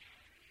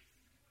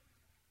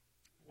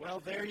Well,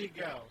 there you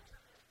go.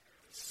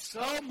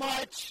 So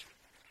much.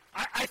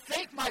 I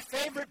think my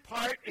favorite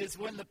part is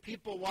when the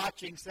people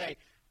watching say,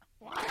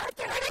 "Why aren't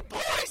there any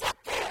boys up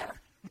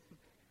there?"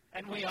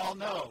 And we all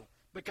know,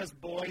 because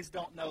boys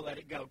don't know let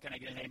it go. Can I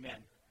get an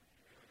amen?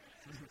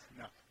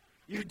 No,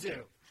 you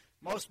do.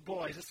 Most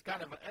boys, it's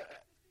kind of,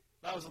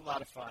 that was a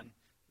lot of fun.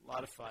 A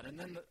lot of fun. And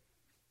then,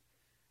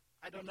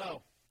 I don't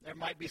know, there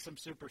might be some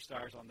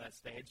superstars on that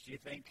stage. Do you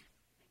think?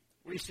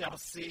 We shall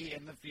see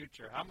in the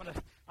future. I'm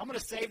gonna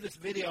save this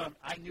video. And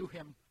I knew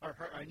him or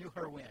her. I knew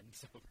her win.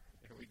 So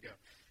there we go.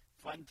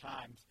 Fun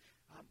times.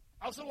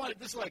 I also wanted,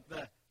 this is like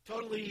the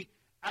totally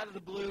out of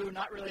the blue,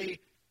 not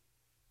really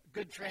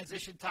good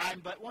transition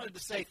time, but wanted to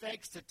say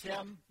thanks to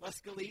Tim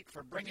Lescalit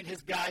for bringing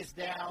his guys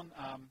down.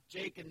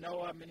 Jake and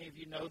Noah, many of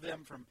you know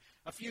them from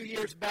a few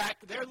years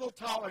back. They're a little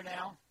taller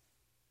now.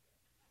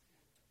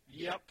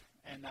 Yep.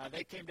 And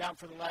they came down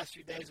for the last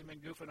few days and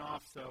been goofing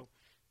off, so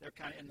they're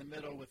kind of in the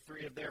middle with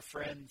three of their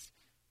friends.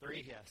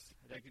 Three, yes.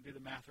 I could do the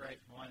math right.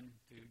 1,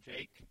 2,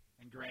 Jake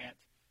and Grant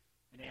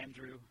and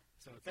Andrew.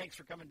 So thanks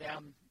for coming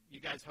down. You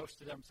guys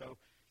hosted them. So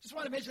just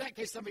want to mention that in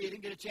case somebody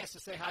didn't get a chance to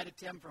say hi to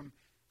Tim from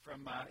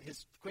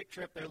his quick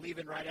trip. They're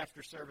leaving right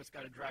after service.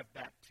 Got to drive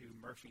back to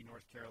Murphy,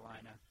 North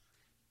Carolina.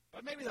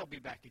 But maybe they'll be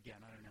back again.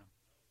 I don't know.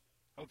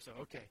 Hope so.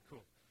 Okay,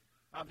 cool.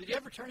 Did you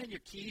ever turn in your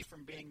key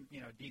from being,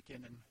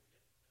 deacon? And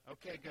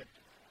okay, good.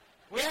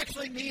 We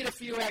actually need a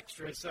few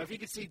extras, so if you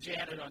could see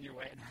Janet on your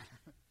way.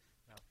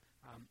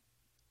 No.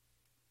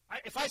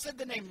 If I said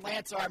the name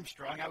Lance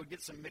Armstrong, I would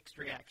get some mixed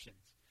reactions.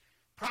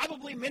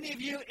 Probably many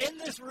of you in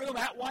this room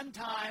at one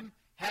time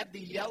had the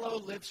yellow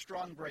Live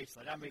Strong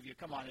bracelet. How many of you?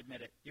 Come on,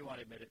 admit it. You want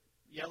to admit it.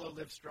 Yellow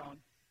Live Strong.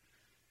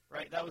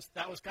 Right? That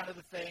was kind of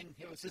the thing.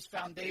 It was his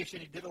foundation.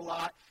 He did a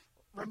lot.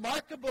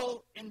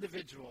 Remarkable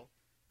individual.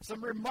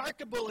 Some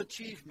remarkable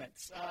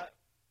achievements.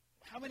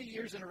 How many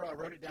years in a row? I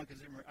wrote it down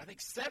because I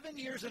think 7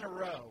 years in a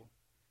row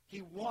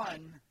he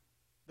won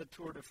the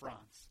Tour de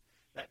France.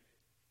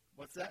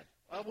 What's that?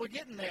 Well, we're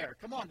getting there.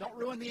 Come on, don't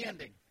ruin the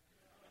ending.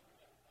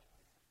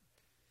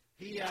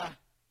 He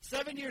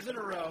 7 years in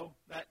a row,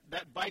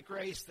 that bike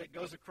race that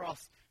goes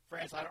across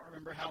France, I don't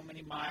remember how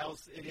many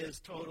miles it is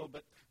total,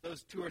 but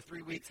those 2 or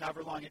 3 weeks,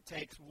 however long it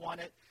takes, won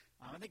it.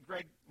 I think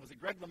Greg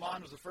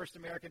LeMond was the first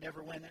American to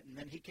ever win it, and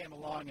then he came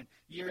along, and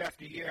year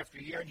after year after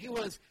year, and he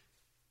was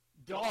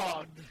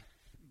dogged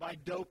by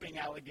doping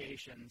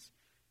allegations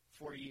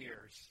for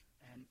years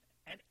and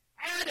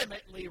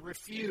adamantly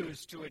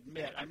refused to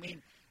admit,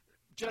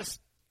 just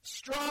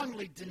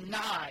strongly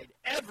denied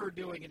ever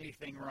doing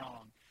anything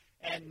wrong.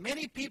 And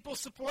many people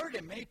supported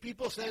him. Many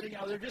people said,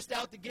 they're just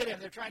out to get him.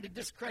 They're trying to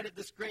discredit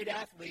this great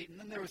athlete. And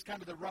then there was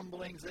kind of the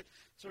rumblings that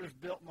sort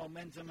of built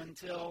momentum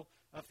until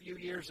a few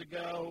years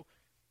ago.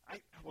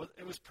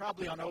 It was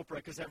probably on Oprah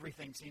because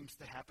everything seems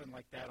to happen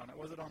like that on it.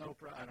 Was it on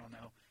Oprah? I don't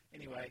know.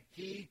 Anyway,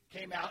 he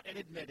came out and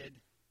admitted,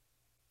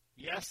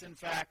 yes, in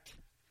fact,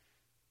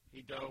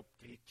 he doped,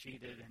 he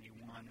cheated, and he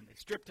won. And they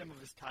stripped him of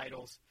his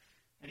titles.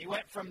 And he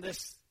went from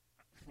this,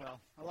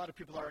 a lot of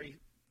people already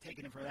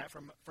taken him from that,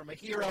 from a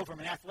hero, from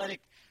an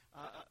athletic,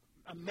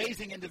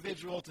 amazing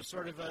individual to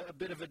sort of a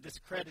bit of a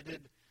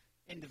discredited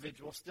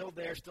individual. Still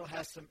there, still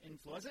has some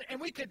influence.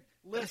 And we could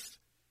list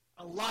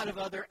a lot of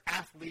other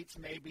athletes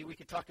maybe. We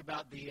could talk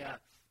about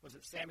was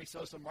it Sammy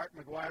Sosa, Mark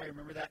McGwire?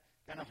 Remember that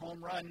kind of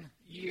home run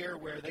year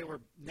where they were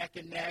neck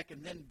and neck,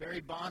 and then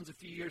Barry Bonds a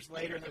few years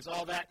later, and there's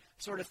all that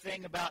sort of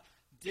thing about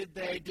did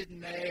they, didn't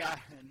they,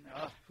 and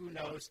who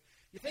knows.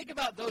 You think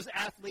about those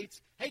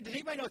athletes. Hey, did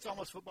anybody know it's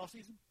almost football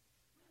season?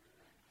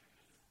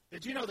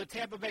 Did you know the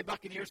Tampa Bay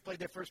Buccaneers played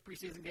their first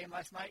preseason game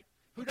last night?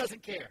 Who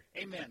doesn't care?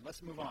 Amen.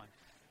 Let's move on.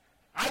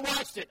 I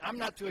watched it. I'm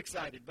not too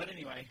excited, but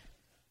anyway.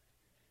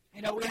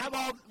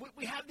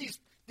 We have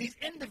these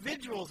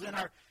individuals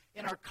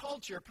in our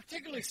culture,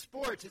 particularly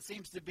sports. It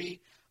seems to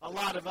be a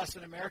lot of us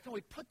in America.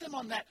 We put them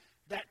on that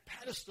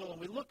pedestal and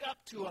we look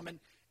up to them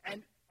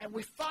and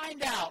we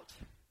find out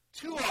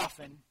too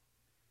often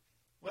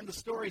when the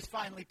story's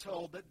finally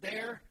told that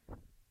they're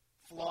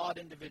flawed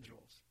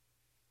individuals.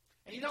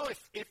 And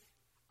if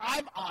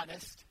I'm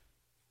honest,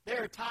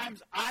 there are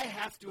times I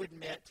have to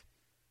admit,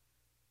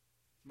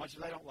 as much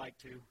as I don't like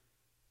to,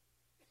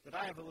 that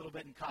I have a little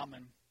bit in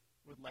common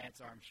with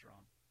Lance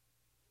Armstrong.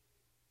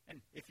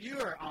 And if you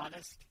are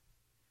honest,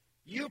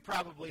 you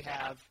probably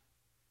have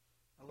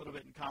a little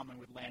bit in common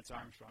with Lance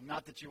Armstrong.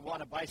 Not that you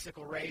want a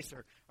bicycle race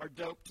or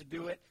dope to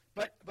do it,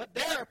 but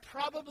there are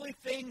probably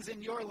things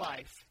in your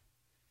life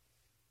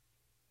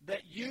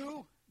that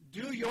you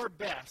do your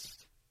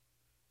best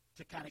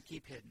to kind of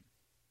keep hidden.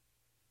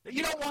 That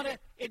you don't want to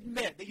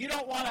admit, that you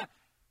don't want to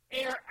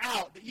air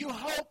out, that you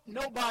hope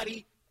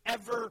nobody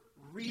ever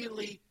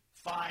really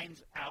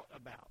finds out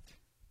about.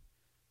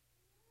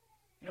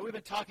 We've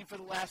been talking for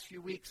the last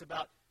few weeks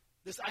about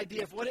this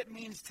idea of what it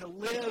means to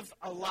live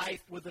a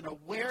life with an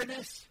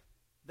awareness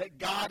that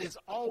God is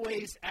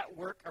always at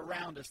work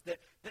around us, that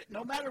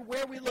no matter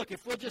where we look,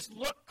 if we'll just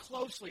look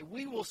closely,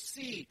 we will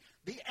see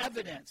the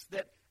evidence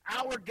that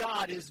our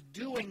God is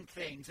doing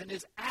things and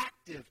is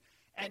active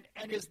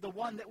and is the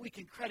one that we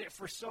can credit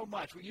for so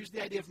much. We use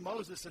the idea of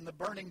Moses and the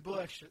burning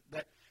bush,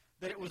 that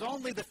it was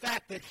only the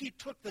fact that he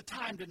took the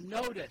time to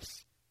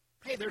notice,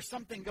 hey, there's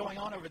something going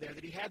on over there,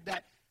 that he had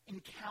that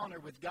encounter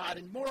with God.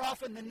 And more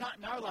often than not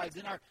in our lives,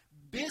 in our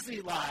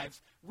busy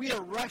lives, we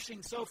are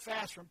rushing so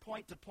fast from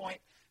point to point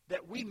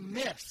that we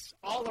miss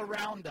all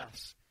around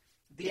us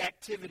the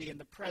activity and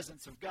the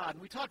presence of God.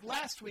 And we talked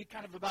last week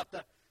kind of about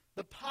the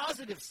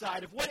positive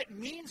side of what it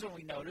means when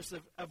we notice,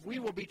 of we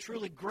will be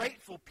truly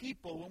grateful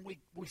people when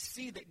we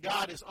see that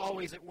God is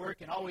always at work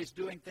and always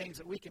doing things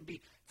that we can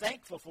be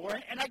thankful for.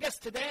 And I guess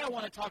today I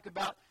want to talk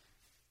about,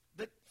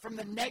 from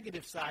the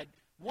negative side,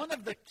 one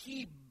of the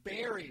key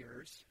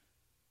barriers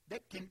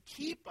that can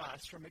keep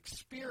us from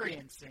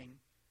experiencing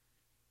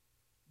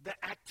the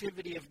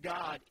activity of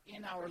God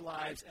in our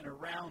lives and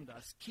around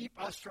us, keep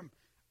us from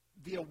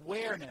the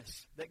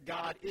awareness that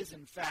God is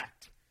in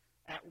fact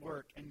at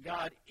work, and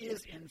God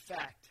is in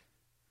fact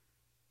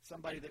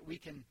somebody that we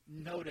can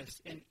notice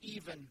in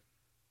even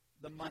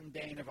the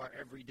mundane of our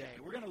everyday.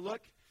 We're going to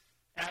look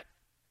at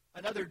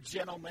another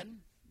gentleman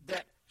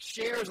that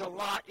shares a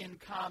lot in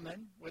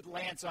common with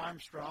Lance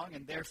Armstrong,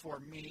 and therefore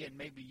me and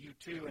maybe you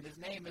too, and his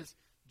name is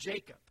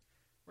Jacob.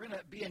 We're going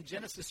to be in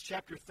Genesis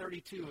chapter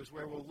 32 is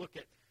where we'll look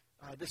at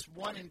this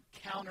one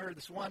encounter,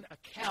 this one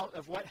account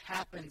of what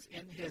happens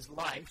in his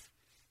life.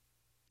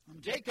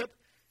 Jacob,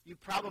 you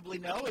probably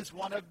know, is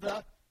one of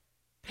the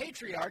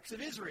patriarchs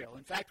of Israel.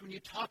 In fact, when you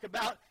talk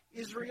about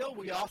Israel,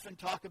 we often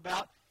talk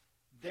about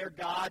their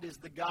God is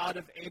the God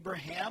of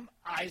Abraham,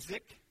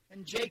 Isaac,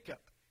 and Jacob.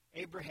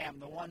 Abraham,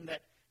 the one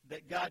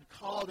that God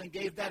called and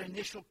gave that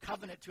initial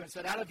covenant to and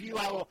said, out of you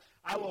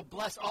I will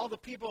bless all the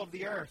people of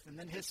the earth. And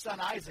then his son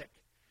Isaac.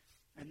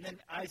 And then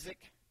Isaac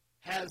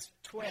has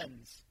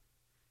twins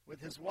with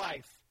his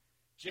wife,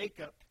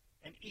 Jacob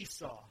and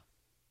Esau.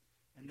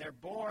 And they're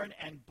born,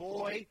 and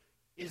boy,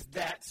 is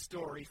that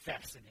story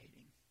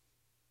fascinating.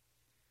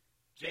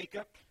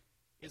 Jacob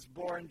is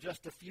born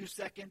just a few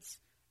seconds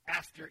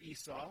after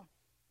Esau.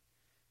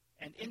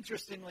 And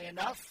interestingly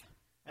enough,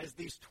 as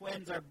these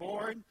twins are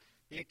born,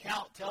 the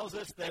account tells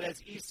us that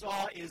as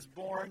Esau is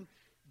born,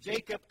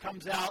 Jacob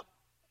comes out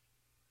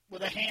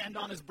with a hand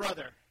on his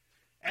brother,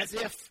 as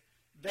if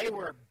they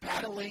were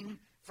battling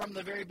from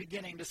the very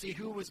beginning to see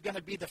who was going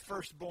to be the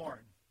firstborn.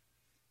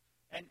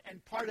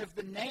 And part of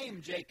the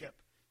name Jacob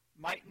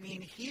might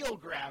mean heel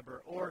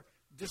grabber or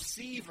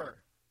deceiver.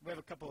 We have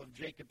a couple of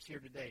Jacobs here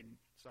today.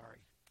 Sorry.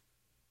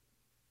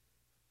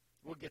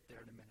 We'll get there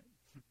in a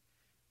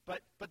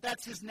minute. But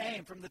that's his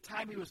name from the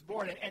time he was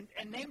born.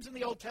 And names in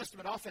the Old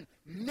Testament often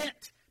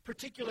meant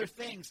particular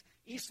things.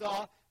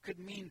 Esau could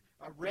mean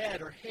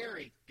red or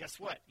hairy. Guess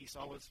what?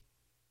 Esau was,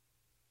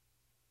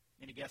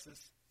 any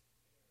guesses?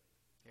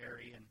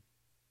 Hairy. And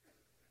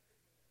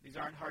these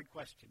aren't hard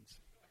questions.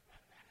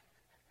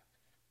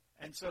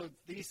 And so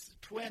these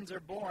twins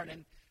are born,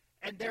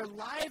 and their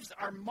lives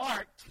are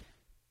marked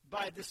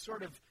by this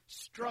sort of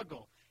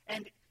struggle.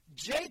 And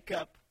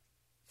Jacob,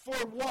 for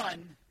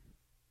one,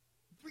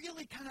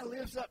 really kind of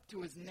lives up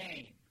to his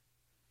name.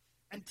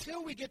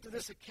 Until we get to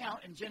this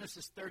account in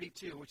Genesis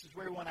 32, which is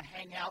where we want to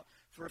hang out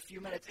for a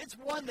few minutes. It's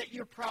one that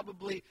you're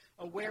probably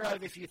aware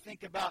of if you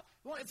think about,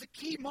 well, it's a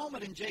key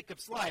moment in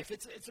Jacob's life.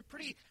 It's a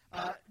pretty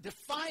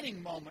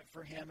defining moment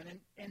for him. And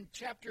in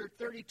chapter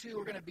 32,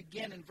 we're going to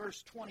begin in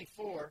verse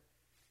 24.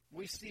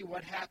 We see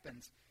what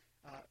happens.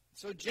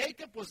 So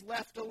Jacob was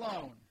left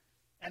alone,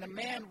 and a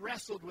man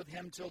wrestled with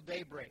him till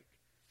daybreak.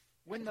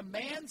 When the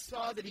man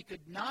saw that he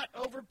could not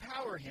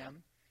overpower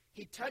him,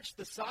 he touched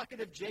the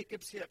socket of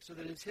Jacob's hip so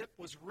that his hip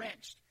was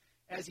wrenched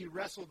as he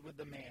wrestled with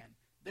the man.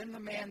 Then the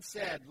man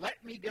said,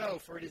 "Let me go,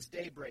 for it is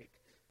daybreak."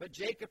 But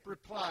Jacob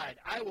replied,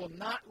 "I will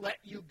not let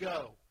you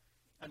go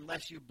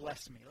unless you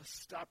bless me." Let's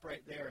stop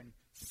right there and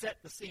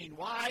set the scene.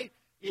 Why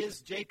is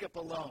Jacob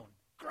alone?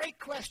 Great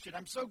question.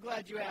 I'm so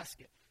glad you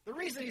asked it. The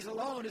reason he's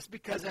alone is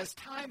because as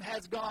time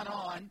has gone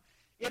on,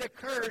 it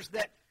occurs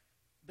that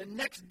the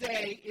next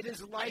day it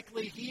is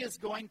likely he is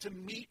going to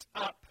meet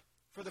up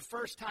for the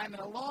first time in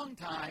a long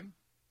time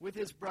with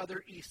his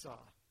brother Esau.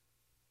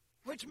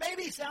 Which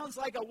maybe sounds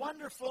like a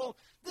wonderful,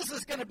 this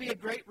is going to be a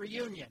great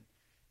reunion.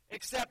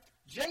 Except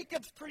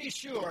Jacob's pretty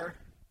sure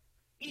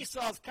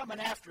Esau's coming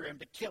after him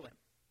to kill him.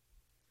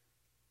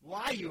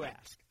 Why, you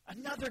ask?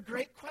 Another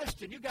great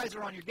question. You guys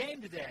are on your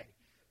game today.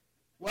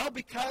 Well,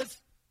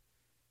 because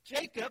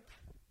Jacob,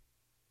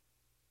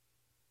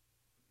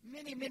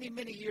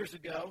 many years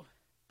ago,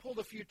 pulled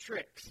a few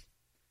tricks.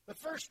 The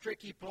first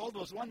trick he pulled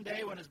was one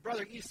day when his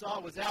brother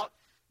Esau was out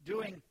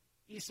doing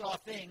Esau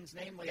things,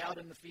 namely out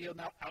in the field,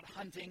 out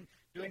hunting,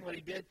 doing what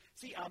he did.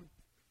 See,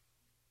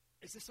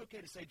 is this okay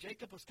to say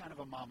Jacob was kind of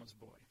a mama's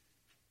boy?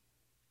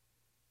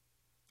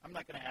 I'm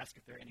not going to ask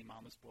if there are any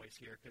mama's boys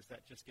here because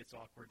that just gets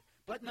awkward.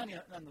 But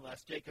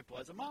nonetheless, Jacob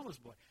was a mama's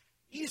boy.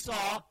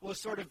 Esau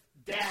was sort of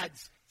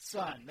dad's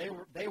son. They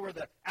were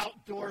the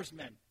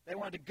outdoorsmen. They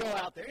wanted to go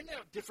out there. And they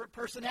have different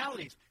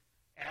personalities.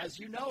 As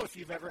you know, if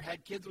you've ever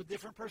had kids with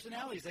different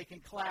personalities, they can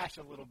clash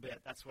a little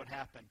bit. That's what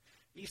happened.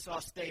 Esau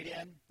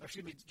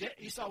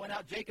went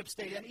out, Jacob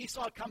stayed in.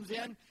 Esau comes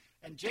in,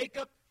 And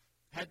Jacob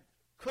had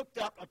cooked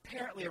up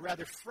apparently a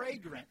rather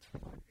fragrant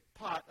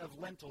pot of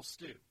lentil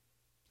stew.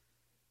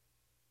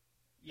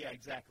 Yeah,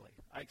 exactly.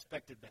 I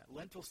expected that.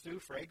 Lentil stew,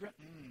 fragrant?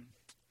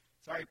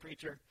 Sorry,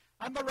 preacher.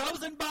 I'm a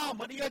Rosenbaum.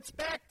 What do you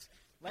expect?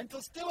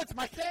 Lentil stew, it's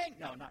my thing.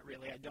 No, not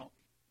really. I don't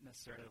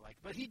necessarily like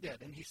it. But he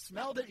did. And he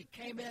smelled it. He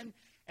came in,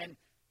 and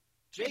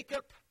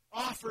Jacob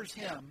offers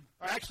him,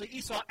 or actually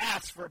Esau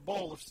asks for a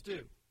bowl of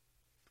stew.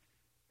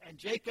 And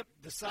Jacob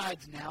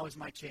decides, now is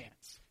my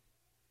chance.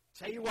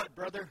 Tell you what,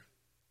 brother,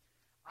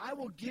 I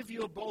will give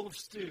you a bowl of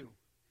stew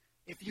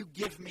if you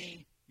give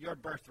me your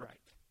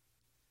birthright.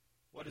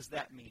 What does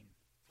that mean?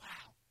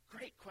 Wow,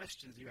 great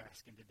questions you're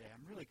asking today.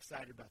 I'm really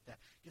excited about that.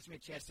 Gives me a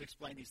chance to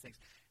explain these things.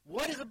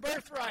 What is a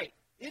birthright?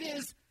 It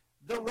is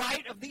the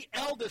right of the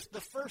eldest,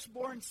 the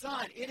firstborn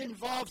son. It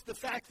involves the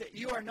fact that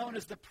you are known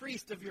as the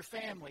priest of your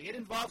family. It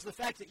involves the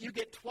fact that you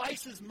get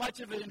twice as much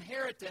of an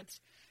inheritance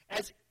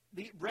as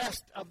the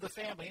rest of the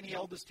family. Any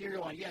eldest here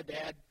going, yeah,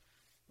 Dad,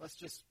 let's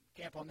just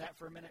camp on that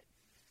for a minute?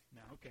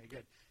 No, okay,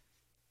 good.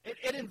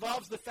 It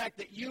involves the fact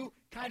that you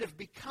kind of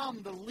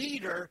become the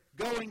leader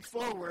going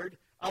forward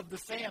of the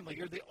family.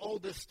 You're the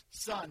oldest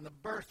son, the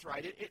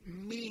birthright. It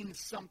means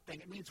something.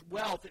 It means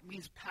wealth. It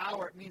means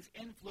power. It means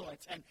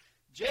influence. And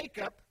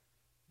Jacob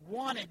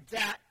wanted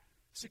that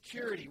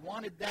security,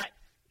 wanted that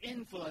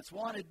influence,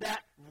 wanted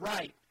that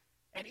right.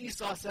 And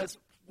Esau says,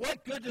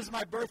 what good does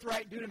my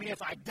birthright do to me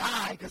if I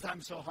die because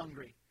I'm so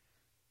hungry?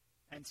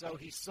 And so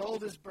he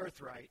sold his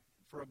birthright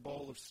for a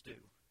bowl of stew.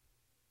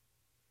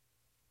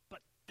 But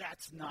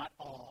that's not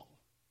all.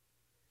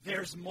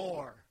 There's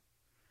more.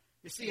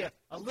 You see,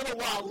 a little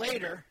while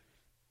later,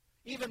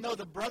 even though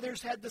the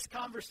brothers had this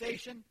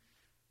conversation,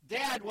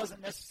 Dad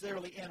wasn't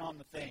necessarily in on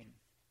the thing.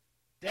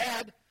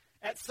 Dad,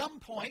 at some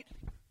point,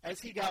 as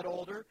he got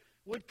older,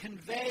 would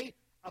convey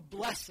a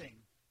blessing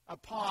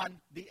upon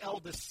the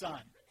eldest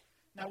son.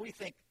 Now, we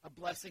think a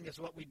blessing is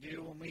what we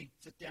do when we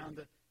sit down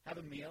to have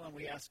a meal and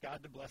we ask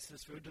God to bless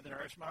this food to the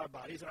nourishment of our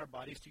bodies and our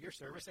bodies to your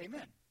service.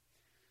 Amen.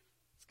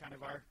 It's kind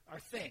of our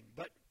thing.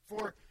 But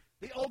for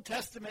the Old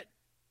Testament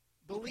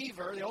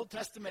believer, the Old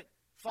Testament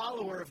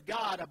follower of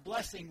God, a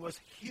blessing was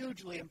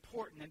hugely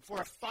important. And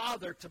for a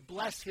father to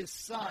bless his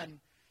son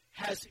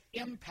has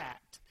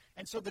impact.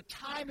 And so the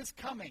time is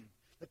coming.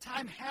 The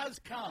time has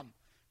come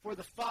for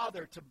the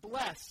father to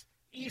bless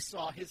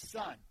Esau, his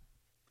son.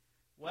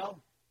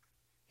 Well,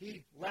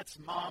 he lets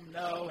Mom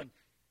know and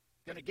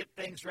going to get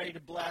things ready to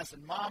bless.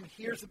 And Mom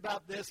hears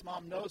about this.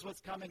 Mom knows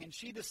what's coming. And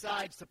she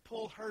decides to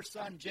pull her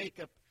son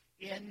Jacob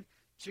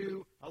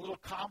into a little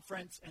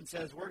conference and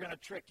says, we're going to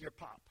trick your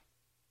pop.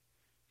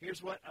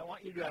 Here's what I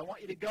want you to do. I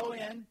want you to go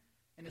in,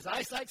 and his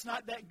eyesight's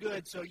not that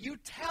good, so you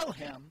tell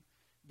him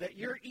that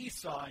you're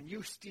Esau and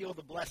you steal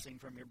the blessing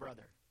from your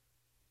brother.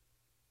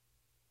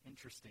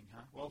 Interesting,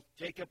 huh? Well,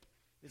 Jacob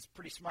is a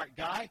pretty smart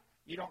guy.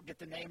 You don't get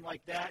the name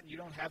like that, and you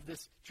don't have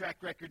this track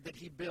record that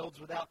he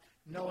builds without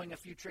knowing a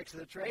few tricks of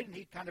the trade. And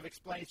he kind of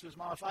explains to his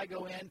mom, if I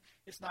go in,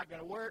 it's not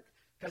going to work.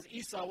 Because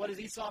Esau, what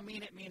does Esau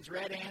mean? It means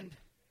red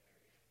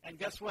and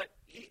guess what?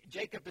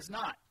 Jacob is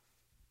not.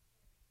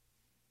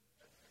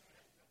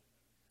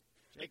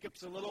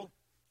 Jacob's a little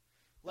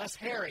less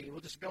hairy.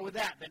 We'll just go with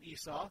that than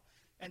Esau.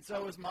 And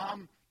so his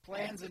mom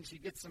plans, and she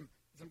gets some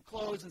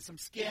clothes and some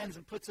skins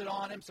and puts it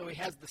on him so he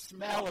has the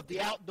smell of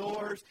the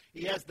outdoors.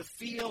 He has the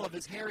feel of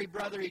his hairy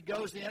brother. He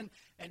goes in,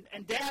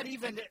 and Dad,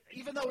 even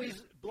though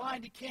he's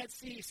blind, he can't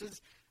see, he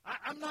says,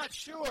 I'm not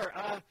sure.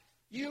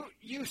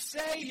 You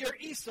say you're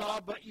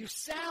Esau, but you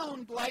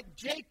sound like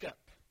Jacob.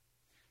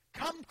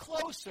 Come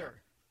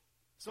closer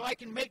so I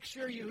can make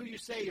sure who you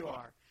say you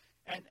are.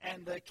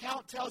 And the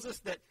account tells us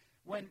that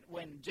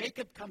when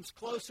Jacob comes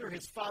closer,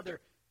 his father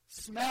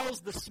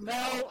smells the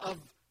smell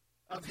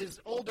of his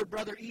older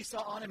brother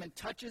Esau on him and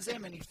touches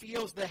him, and he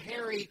feels the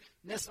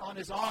hairiness on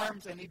his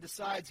arms, and he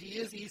decides he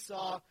is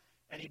Esau,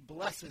 and he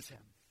blesses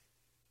him.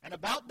 And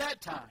about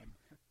that time,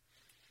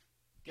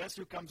 guess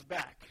who comes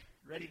back,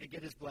 ready to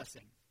get his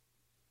blessing?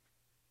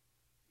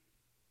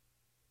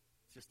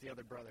 It's just the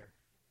other brother.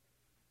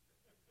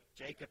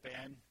 Jacob,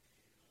 and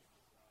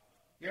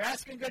you're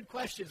asking good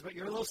questions, but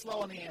you're a little slow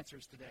on the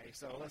answers today,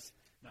 so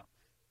no.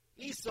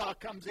 Esau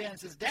comes in and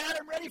says, Dad,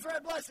 I'm ready for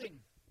a blessing.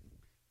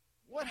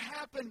 What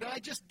happened? I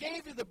just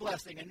gave you the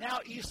blessing. And now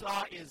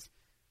Esau is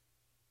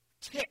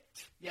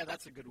ticked. Yeah,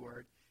 that's a good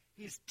word.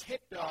 He's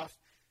ticked off.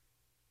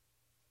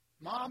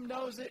 Mom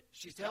knows it.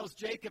 She tells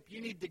Jacob,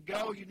 you need to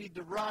go. You need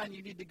to run.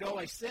 You need to go.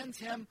 He sends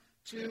him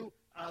to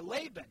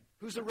Laban,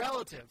 who's a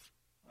relative,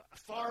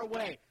 far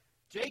away.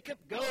 Jacob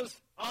goes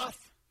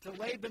off to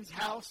Laban's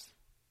house.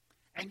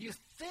 And you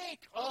think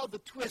all the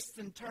twists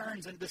and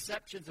turns and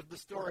deceptions of the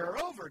story are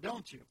over,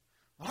 don't you?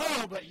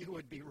 Oh, but you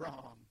would be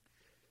wrong.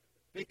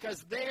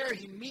 Because there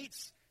he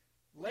meets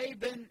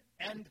Laban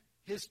and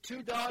his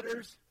two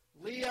daughters,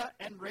 Leah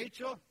and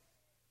Rachel.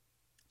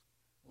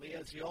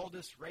 Leah's the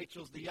oldest,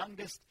 Rachel's the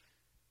youngest.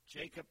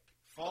 Jacob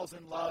falls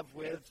in love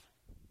with,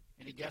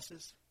 any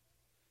guesses?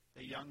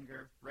 The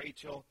younger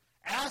Rachel.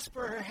 Asks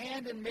for her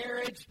hand in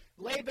marriage.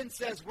 Laban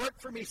says, work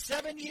for me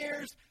 7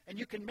 years and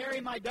you can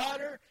marry my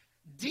daughter.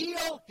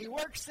 deal. He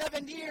works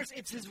 7 years.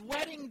 It's his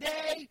wedding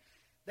day.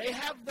 They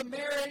have the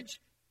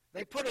marriage.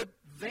 They put a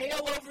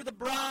veil over the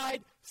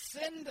bride,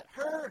 send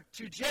her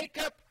to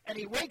Jacob, and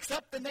he wakes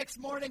up the next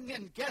morning,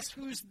 and guess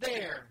who's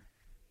there?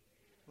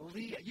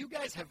 Leah. You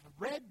guys have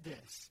read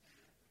this.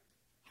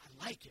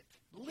 I like it.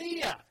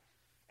 Leah.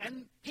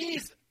 And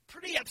he's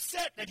pretty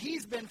upset that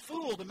he's been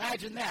fooled.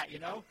 Imagine that,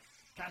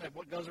 Kind of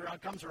what goes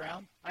around comes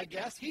around, I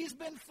guess. He's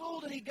been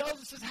fooled, and he goes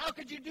and says, how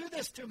could you do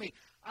this to me?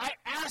 I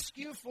asked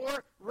you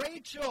for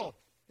Rachel.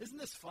 Isn't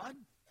this fun?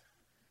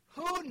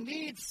 Who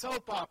needs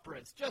soap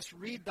operas? Just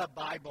read the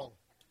Bible.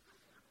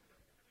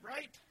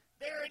 Right?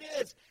 There it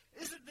is.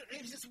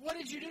 It's just, what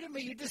did you do to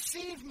me? You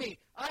deceived me.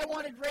 I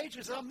wanted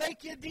Rachel, so I'll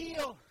make you a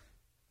deal.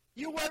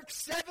 You work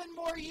 7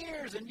 more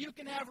years, and you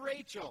can have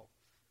Rachel.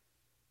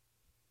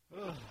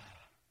 Ugh.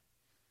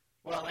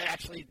 Well, they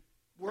actually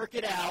work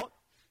it out,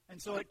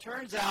 and so it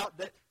turns out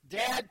that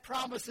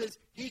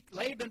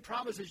Laban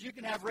promises you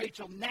can have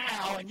Rachel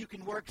now, and you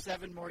can work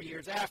 7 more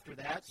years after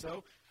that.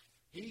 So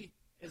he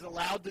is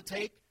allowed to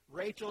take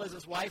Rachel as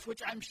his wife,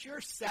 which I'm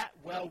sure sat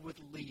well with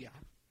Leah.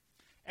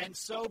 And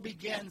so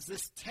begins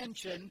this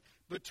tension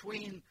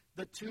between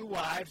the 2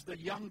 wives. The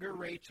younger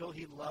Rachel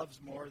he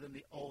loves more than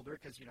the older,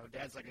 because,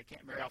 Dad's like, I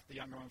can't marry off the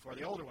younger one for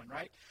the older one,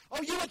 right?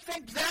 Oh, you would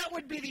think that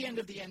would be the end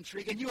of the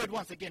intrigue, and you would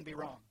once again be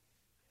wrong.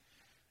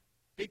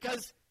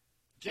 Because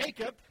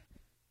Jacob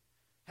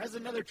has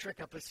another trick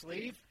up his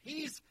sleeve.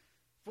 He's,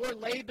 for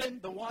Laban,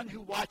 the one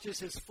who watches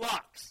his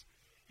flocks.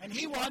 And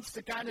he wants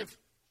to kind of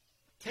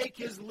take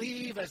his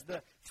leave as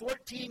the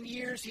 14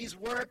 years he's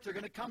worked are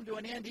going to come to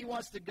an end. He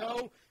wants to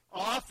go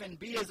off and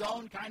be his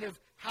own kind of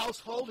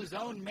household, his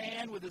own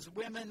man with his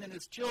women and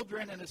his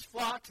children and his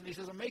flocks. And he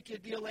says, I'll make you a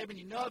deal, Laban.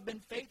 You know I've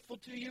been faithful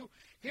to you.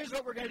 Here's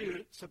what we're going to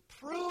do. To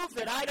prove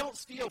that I don't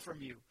steal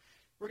from you,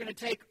 we're going to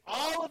take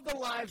all of the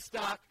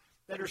livestock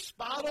that are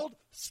spotted,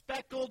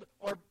 speckled,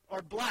 or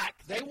black.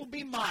 They will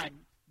be mine.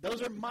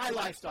 Those are my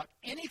livestock.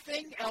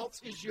 Anything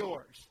else is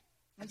yours.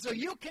 And so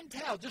you can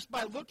tell just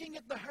by looking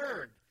at the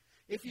herd,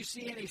 if you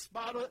see any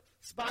spotted,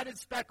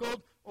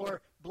 speckled,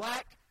 or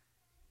black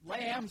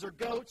lambs or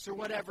goats or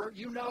whatever,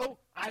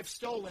 I've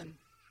stolen.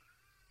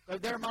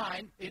 They're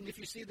mine. And if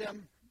you see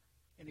them,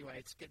 anyway,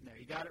 it's getting there.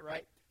 You got it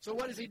right? So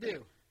what does he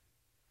do?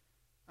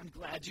 I'm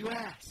glad you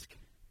asked.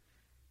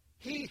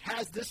 He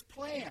has this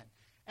plan.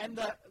 And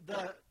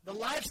the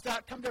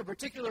livestock come to a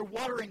particular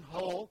watering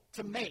hole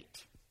to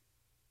mate.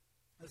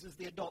 This is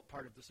the adult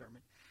part of the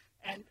sermon.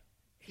 And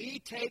he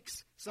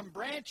takes some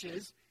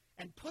branches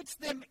and puts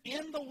them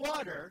in the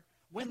water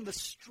when the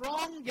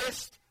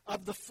strongest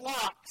of the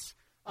flocks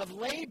of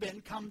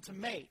Laban come to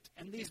mate.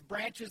 And these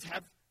branches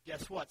have,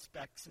 guess what,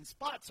 specks and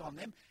spots on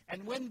them.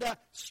 And when the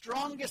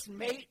strongest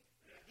mate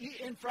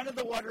in front of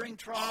the watering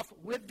trough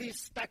with these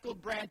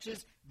speckled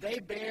branches, they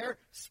bear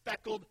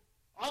speckled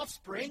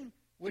offspring,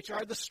 which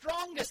are the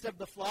strongest of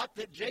the flock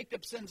that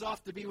Jacob sends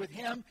off to be with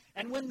him.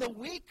 And when the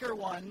weaker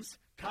ones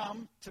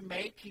come to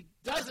mate, he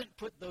doesn't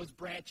put those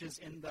branches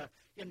in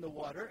the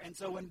water. And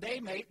so when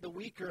they mate, the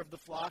weaker of the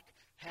flock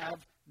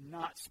have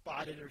not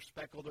spotted or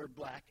speckled or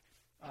black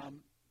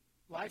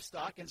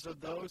livestock. And so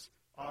those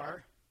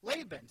are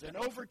Laban's. And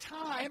over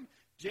time,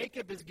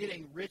 Jacob is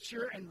getting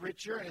richer and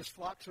richer, and his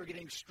flocks are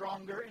getting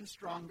stronger and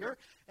stronger.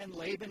 And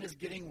Laban is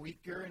getting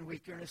weaker and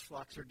weaker, and his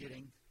flocks are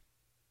getting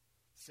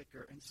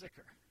sicker and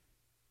sicker.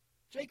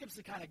 Jacob's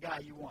the kind of guy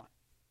you want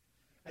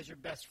as your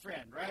best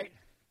friend, right?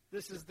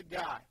 This is the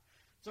guy.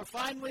 So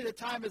finally the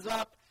time is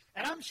up,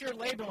 and I'm sure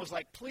Laban was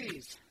like,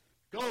 please,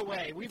 go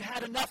away. We've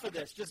had enough of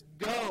this. Just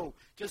go.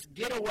 Just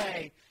get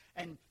away.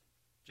 And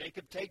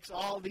Jacob takes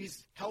all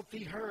these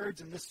healthy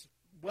herds and this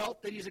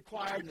wealth that he's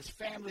acquired and this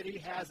family that he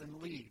has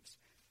and leaves.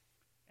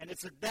 And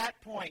it's at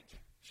that point,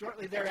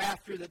 shortly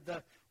thereafter, that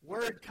the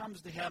word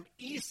comes to him,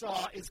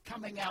 Esau is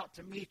coming out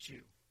to meet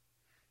you.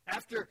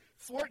 After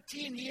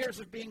 14 years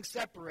of being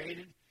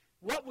separated,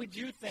 what would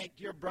you think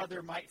your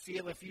brother might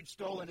feel if you'd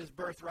stolen his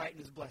birthright and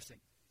his blessing?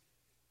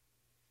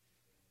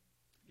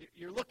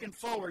 You're looking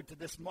forward to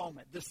this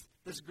moment,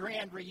 this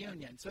grand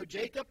reunion. So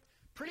Jacob,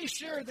 pretty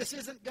sure this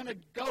isn't going to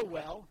go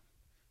well,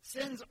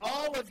 sends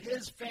all of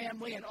his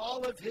family and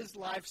all of his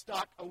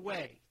livestock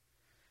away.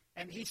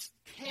 And he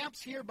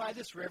camps here by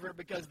this river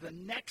because the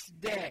next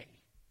day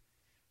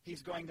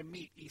he's going to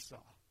meet Esau.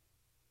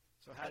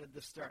 So how did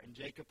this start? And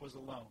Jacob was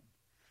alone.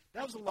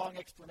 That was a long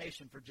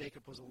explanation for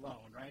Jacob was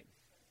alone, right?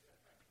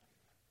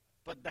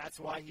 But that's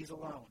why he's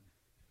alone.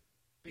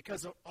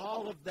 Because of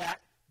all of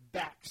that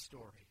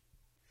backstory.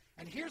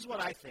 And here's what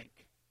I think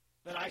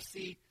that I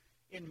see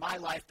in my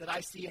life, that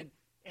I see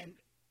in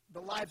the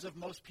lives of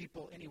most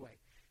people anyway.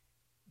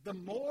 The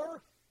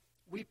more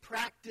we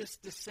practice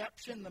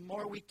deception, the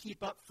more we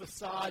keep up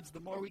facades, the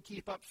more we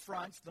keep up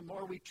fronts, the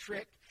more we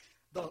trick,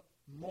 the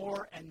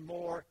more and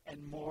more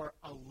and more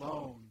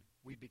alone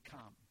we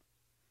become.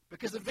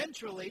 Because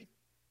eventually,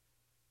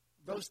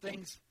 those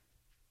things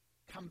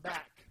come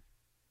back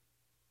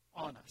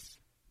on us.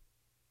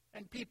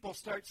 And people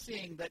start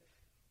seeing that,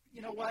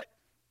 you know what,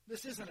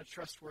 this isn't a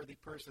trustworthy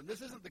person.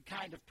 This isn't the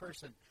kind of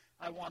person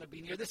I want to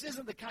be near. This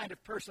isn't the kind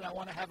of person I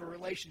want to have a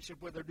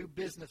relationship with or do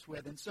business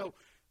with. And so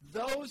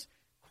those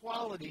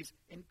qualities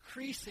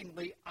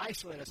increasingly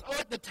isolate us. Oh,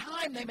 at the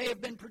time they may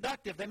have been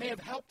productive. They may have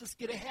helped us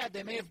get ahead.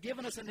 They may have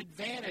given us an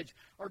advantage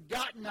or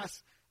gotten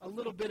us a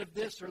little bit of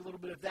this or a little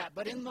bit of that.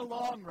 But in the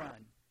long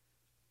run,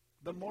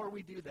 the more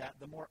we do that,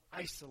 the more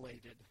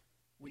isolated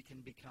we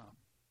can become.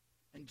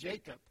 And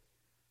Jacob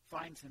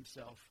finds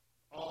himself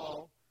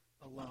all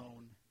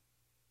alone,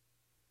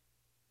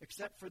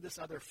 except for this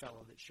other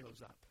fellow that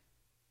shows up,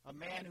 a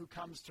man who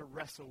comes to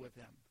wrestle with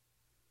him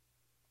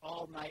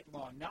all night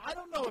long. Now, I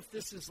don't know if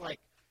this is like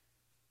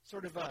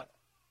sort of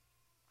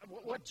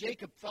what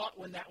Jacob thought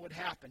when that would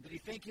happen. Did he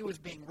think he was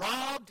being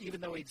robbed,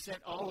 even though he'd sent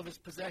all of his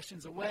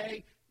possessions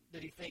away?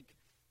 Did he think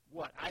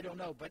what? I don't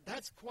know. But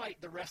that's quite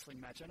the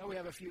wrestling match. I know we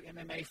have a few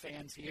MMA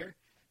fans here,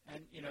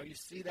 and, you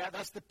see that.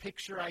 That's the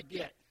picture I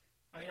get.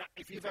 I mean,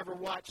 if you've ever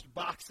watched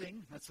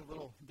boxing, that's a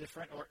little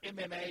different, or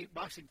MMA,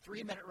 boxing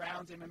 3-minute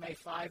rounds, MMA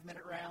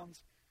 5-minute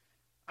rounds.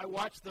 I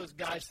watch those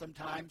guys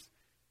sometimes,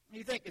 and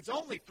you think it's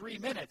only 3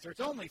 minutes, or it's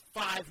only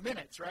 5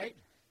 minutes, right?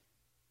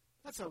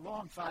 That's a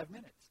long 5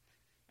 minutes.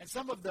 And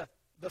some of the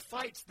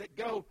fights that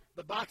go,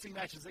 the boxing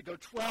matches that go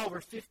 12 or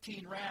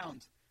 15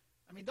 rounds,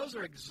 I mean, those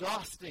are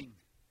exhausting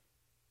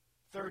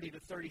 30 to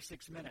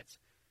 36 minutes.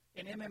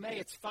 In MMA,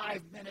 it's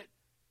 5-minute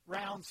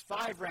rounds,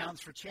 5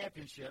 rounds for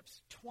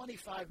championships,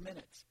 25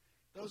 minutes.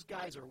 Those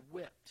guys are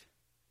whipped.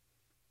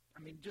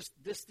 I mean, just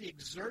the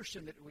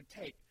exertion that it would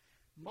take.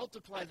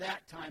 Multiply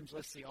that times,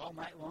 let's see, all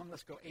night long,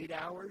 let's go 8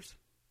 hours.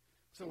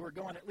 So we're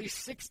going at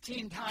least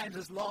 16 times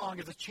as long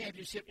as a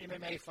championship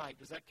MMA fight.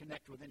 Does that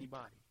connect with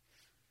anybody?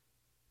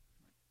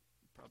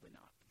 Probably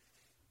not.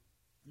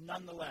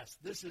 Nonetheless,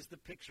 this is the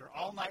picture.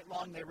 All night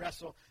long they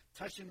wrestle,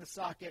 touching the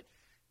socket.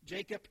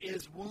 Jacob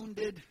is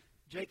wounded.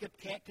 Jacob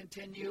can't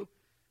continue.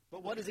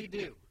 But what does he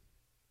do?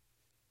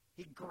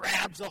 He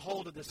grabs a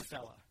hold of this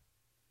fella.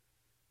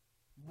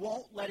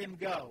 Won't let him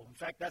go. In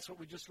fact, that's what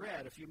we just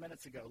read a few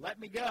minutes ago. Let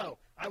me go.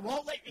 I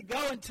won't let you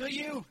go until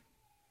you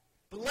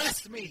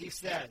bless me, he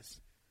says.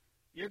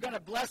 You're going to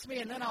bless me,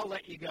 and then I'll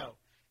let you go.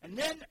 And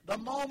then the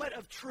moment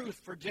of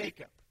truth for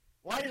Jacob.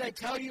 Why did I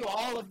tell you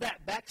all of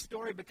that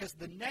backstory? Because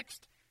the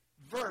next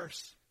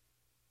verse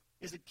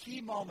is a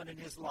key moment in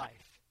his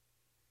life.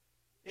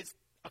 It's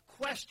a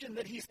question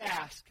that he's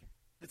asked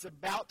that's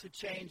about to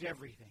change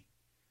everything.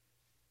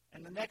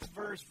 And the next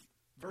verse,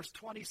 verse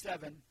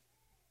 27,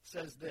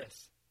 says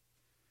this.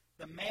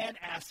 The man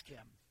asked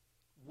him,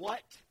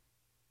 "What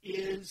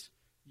is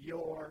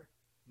your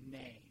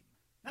name?"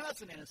 Now,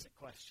 that's an innocent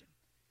question.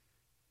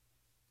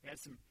 We had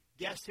some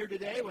guests here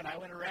today. When I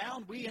went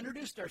around, we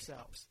introduced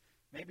ourselves.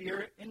 Maybe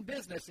you're in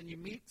business and you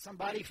meet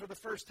somebody for the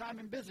first time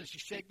in business. You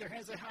shake their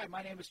hand and say, "Hi,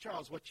 my name is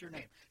Charles. What's your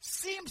name?"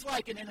 Seems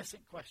like an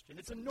innocent question.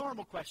 It's a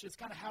normal question. It's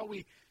kind of how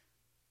we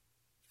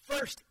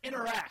first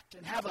interact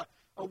and have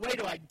a way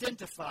to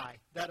identify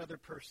that other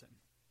person.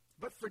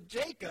 But for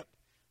Jacob,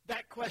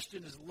 that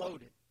question is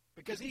loaded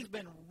because he's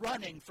been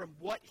running from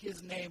what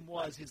his name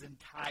was his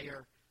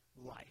entire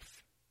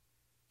life.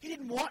 He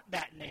didn't want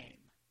that name.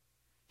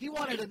 He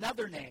wanted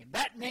another name.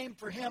 That name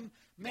for him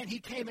meant he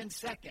came in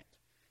second.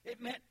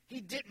 It meant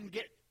he didn't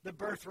get the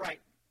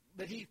birthright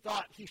that he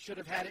thought he should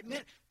have had. It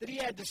meant that he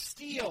had to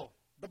steal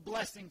the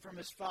blessing from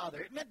his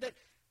father. It meant that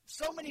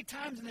so many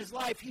times in his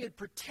life he had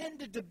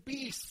pretended to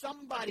be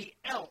somebody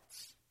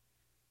else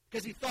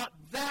because he thought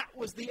that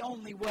was the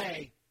only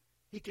way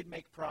he could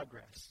make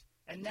progress.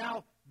 And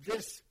now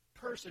this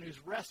person who's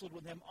wrestled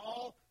with him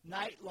all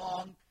night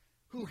long,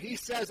 who he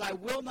says, "I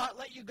will not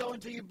let you go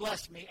until you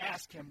bless me,"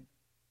 ask him,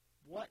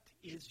 "What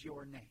is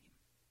your name?"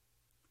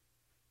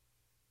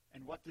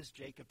 And what does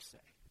Jacob say?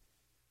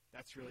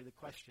 That's really the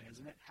question,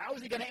 isn't it? How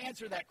is he going to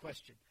answer that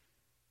question?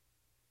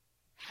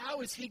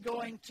 How is he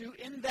going to,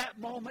 in that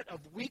moment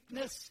of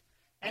weakness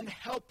and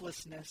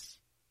helplessness,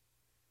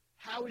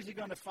 how is he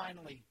going to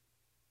finally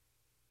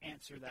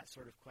answer that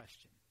sort of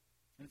question?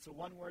 And it's a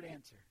one-word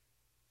answer.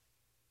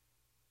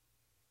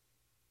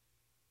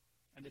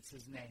 And it's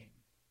his name,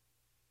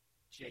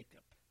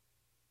 Jacob.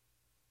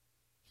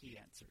 He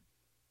answered.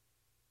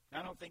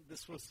 I don't think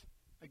this was,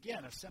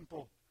 again, a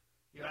simple,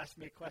 you ask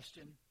me a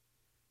question,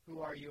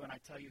 who are you, and I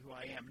tell you who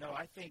I am. No,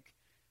 I think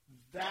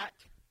that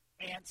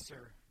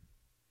answer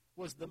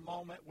was the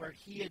moment where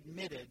he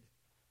admitted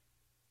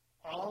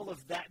all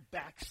of that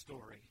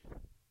backstory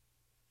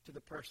to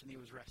the person he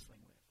was wrestling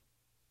with.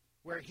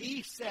 Where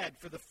he said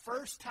for the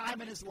first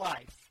time in his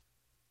life,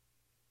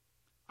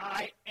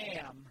 "I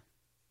am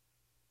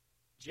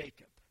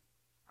Jacob.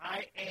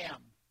 I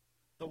am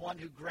the one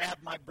who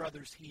grabbed my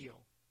brother's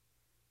heel.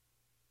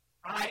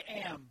 I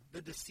am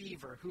the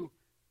deceiver who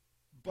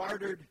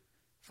bartered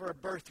for a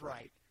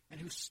birthright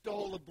and who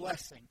stole a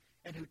blessing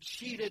and who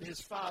cheated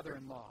his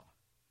father-in-law.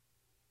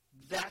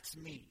 That's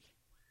me."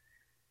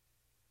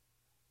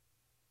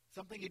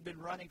 Something he'd been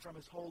running from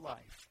his whole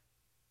life.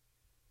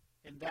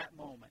 In that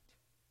moment,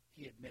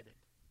 he admitted.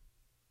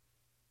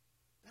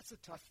 That's a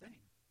tough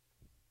thing.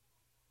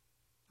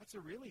 That's a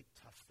really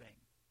tough thing.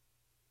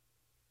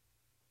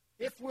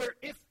 If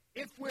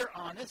we're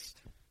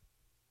honest,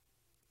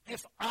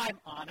 if I'm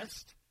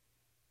honest,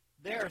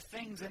 there are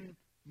things in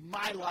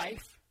my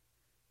life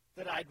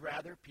that I'd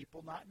rather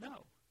people not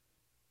know.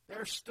 There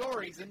are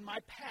stories in my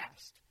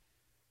past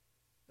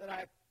that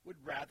I would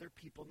rather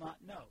people not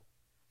know.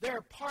 There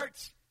are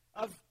parts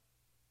of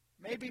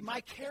maybe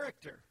my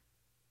character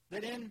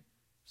that in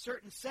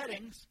certain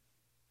settings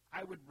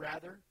I would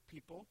rather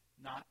people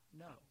not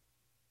know.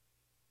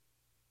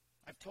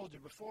 I've told you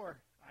before,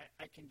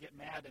 I can get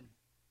mad and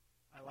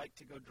I like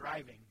to go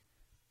driving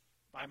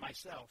by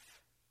myself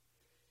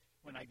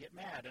when I get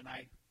mad, and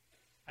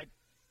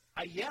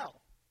I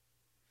yell,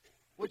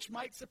 which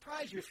might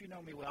surprise you if you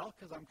know me well,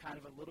 because I'm kind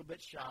of a little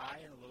bit shy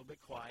and a little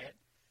bit quiet.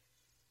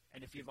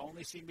 And if you've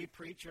only seen me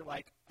preach, you're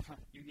like,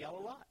 you yell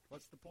a lot.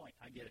 What's the point?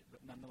 I get it,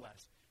 but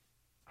nonetheless.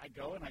 I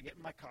go and I get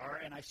in my car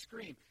and I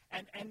scream.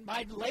 And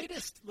my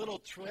latest little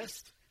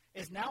twist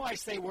is now I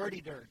say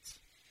wordy dirts.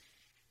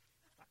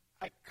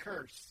 I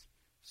curse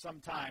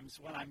sometimes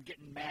when I'm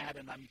getting mad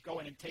and I'm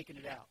going and taking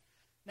it out.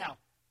 Now,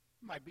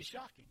 it might be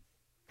shocking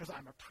because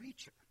I'm a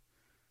preacher.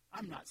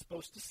 I'm not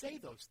supposed to say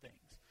those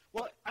things.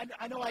 Well,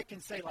 I know I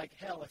can say like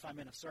hell if I'm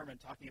in a sermon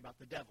talking about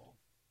the devil.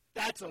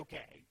 That's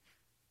okay.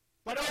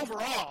 But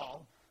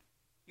overall,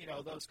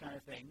 those kind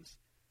of things,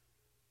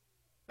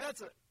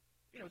 that's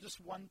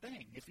just one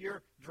thing. If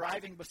you're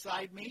driving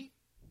beside me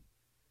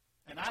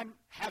and I'm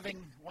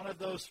having one of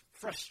those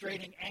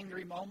frustrating,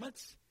 angry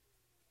moments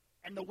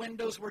and the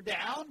windows were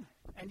down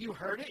and you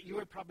heard it, you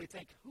would probably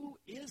think, who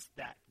is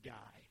that guy?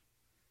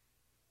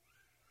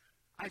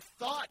 I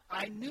thought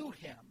I knew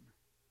him.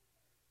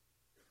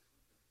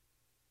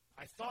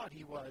 I thought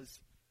he was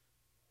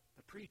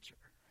the preacher.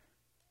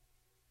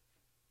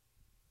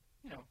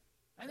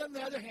 And on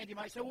the other hand, you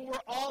might say, well, we're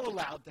all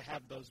allowed to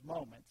have those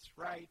moments,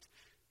 right?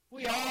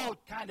 We all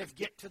kind of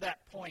get to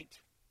that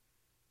point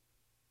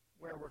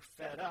where we're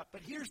fed up.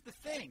 But here's the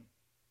thing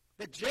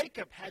that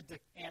Jacob had to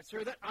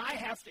answer, that I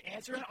have to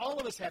answer, and all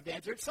of us have to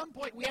answer. At some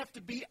point, we have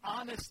to be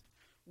honest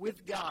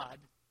with God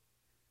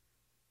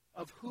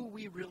of who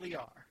we really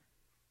are.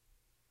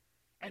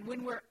 And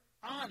when we're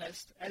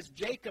honest, as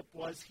Jacob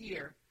was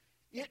here,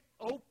 it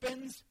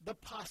opens the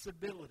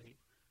possibility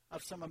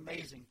of some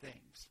amazing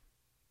things.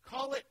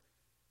 Call it,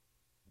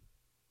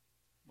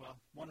 well,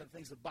 one of the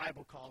things the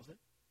Bible calls it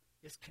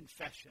is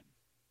confession.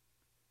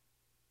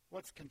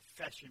 What's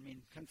confession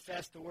mean?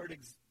 Confess, the word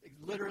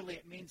literally,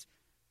 it means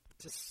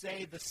to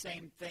say the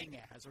same thing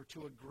as or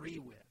to agree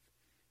with.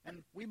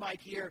 And we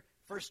might hear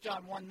 1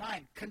 John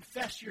 1:9,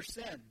 confess your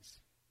sins,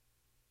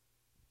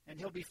 and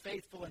he'll be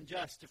faithful and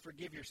just to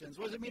forgive your sins.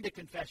 What does it mean to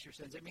confess your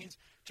sins? It means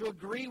to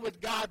agree with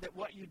God that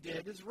what you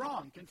did is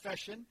wrong.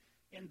 Confession,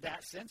 in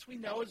that sense, we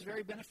know is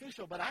very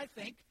beneficial. But I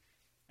think,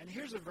 and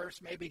here's a verse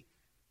maybe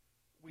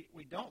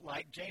we don't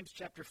like, James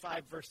chapter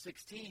 5, verse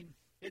 16.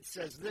 It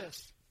says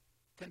this,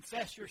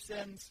 confess your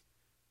sins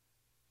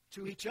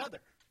to each other.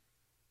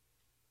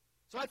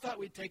 So I thought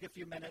we'd take a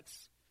few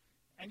minutes,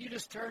 and you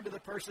just turn to the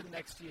person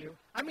next to you.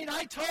 I mean,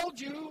 I told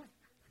you,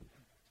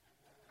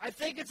 I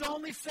think it's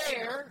only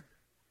fair.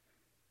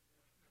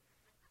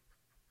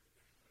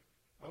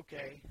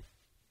 Okay.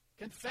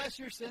 Confess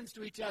your sins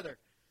to each other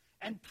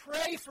and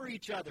pray for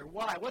each other.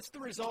 Why? What's the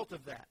result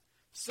of that?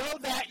 So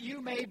that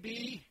you may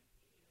be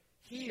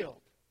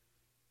healed.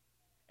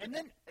 And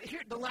then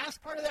here, the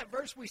last part of that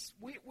verse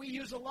we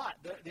use a lot.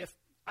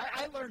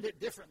 I learned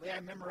it differently. I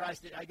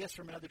memorized it, I guess,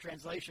 from another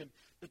translation.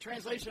 The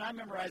translation I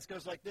memorized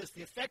goes like this: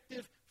 the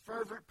effective,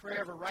 fervent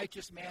prayer of a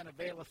righteous man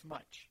availeth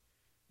much.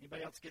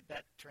 Anybody else get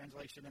that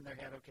translation in their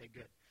head? Okay,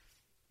 good.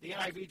 The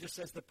NIV just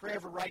says the prayer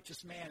of a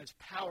righteous man is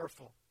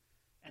powerful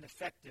and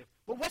effective.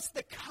 But what's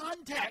the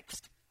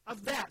context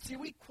of that? See,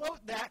 we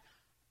quote that,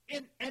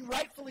 and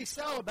rightfully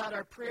so, about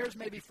our prayers,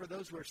 maybe for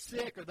those who are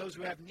sick or those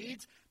who have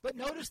needs. But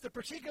notice the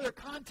particular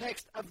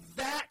context of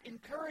that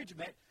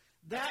encouragement,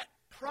 that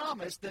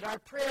promise that our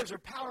prayers are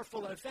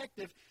powerful and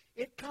effective.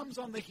 It comes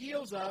on the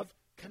heels of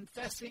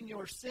confessing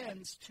your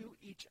sins to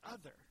each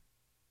other.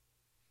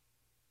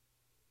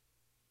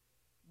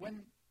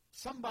 When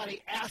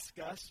somebody asks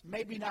us,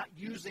 maybe not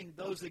using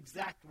those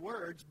exact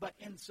words, but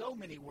in so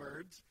many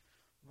words,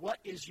 what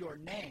is your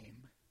name?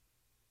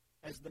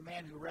 As the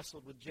man who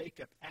wrestled with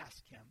Jacob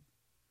asked him.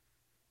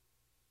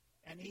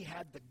 And he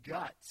had the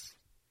guts,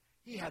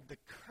 he had the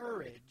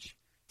courage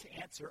to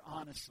answer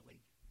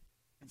honestly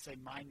and say,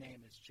 my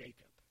name is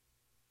Jacob.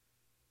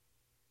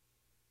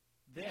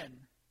 Then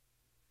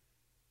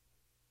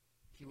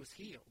he was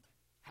healed.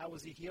 How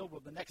was he healed?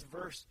 Well, the next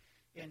verse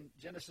in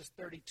Genesis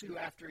 32,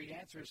 after he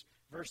answers,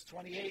 verse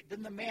 28,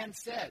 then the man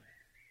said,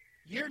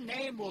 your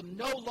name will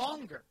no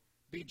longer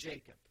be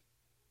Jacob,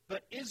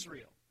 but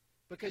Israel,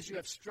 because you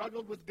have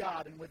struggled with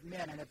God and with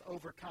men and have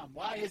overcome.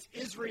 Why is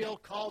Israel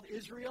called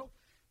Israel?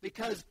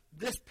 Because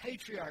this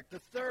patriarch, the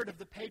third of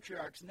the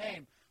patriarch's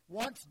name,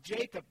 once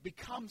Jacob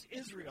becomes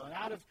Israel. And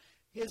out of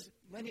his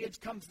lineage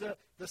comes the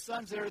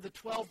sons that are the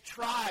 12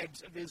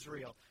 tribes of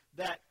Israel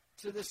that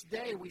to this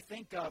day we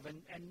think of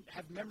and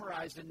have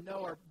memorized and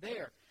know are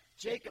there.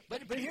 Jacob.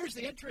 But here's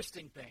the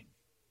interesting thing,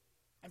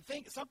 and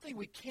something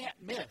we can't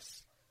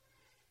miss.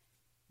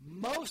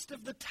 Most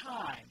of the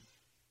time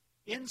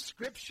in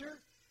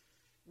Scripture,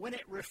 when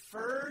it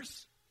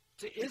refers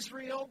to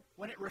Israel,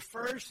 when it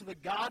refers to the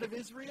God of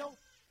Israel,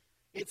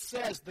 it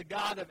says the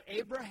God of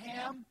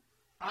Abraham,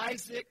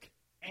 Isaac,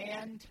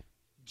 and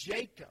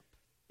Jacob.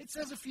 It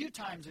says a few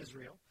times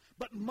Israel,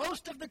 but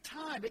most of the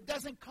time it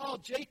doesn't call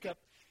Jacob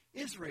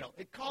Israel.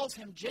 It calls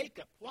him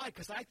Jacob. Why?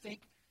 Because I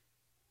think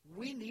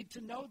we need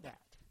to know that.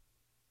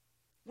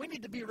 We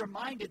need to be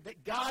reminded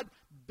that God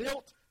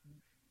built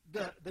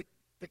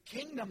the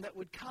kingdom that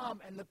would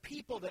come and the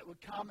people that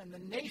would come and the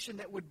nation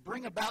that would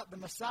bring about the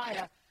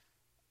Messiah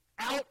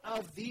out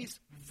of these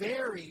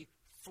very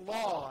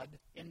flawed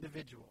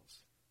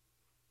individuals.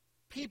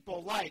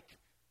 People like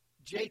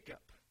Jacob,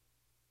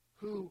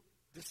 who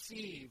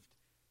deceived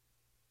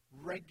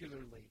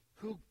regularly,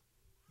 who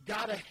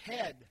got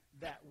ahead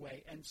that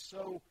way. And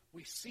so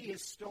we see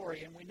his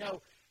story and we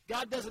know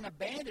God doesn't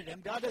abandon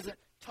him. God doesn't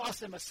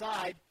toss him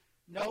aside.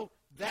 No,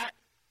 that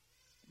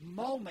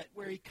moment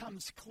where he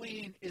comes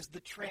clean is the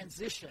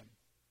transition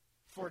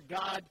for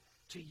God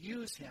to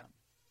use him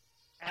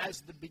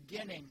as the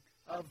beginning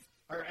of,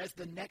 or as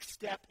the next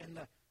step in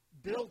the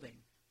building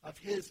of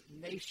his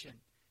nation,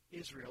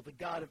 Israel, the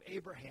God of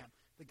Abraham,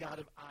 the God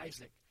of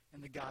Isaac,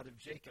 and the God of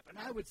Jacob. And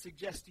I would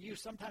suggest to you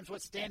sometimes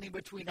what's standing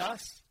between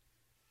us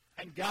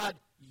and God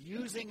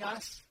using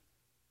us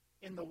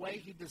in the way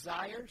he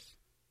desires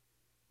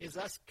is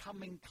us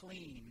coming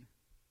clean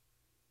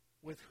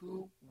with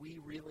who we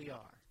really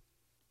are.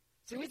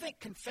 See, we think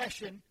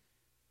confession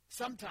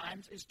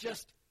sometimes is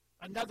just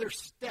another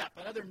step,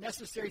 another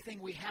necessary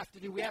thing we have to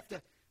do. We have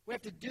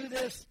to do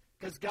this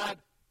because God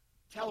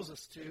tells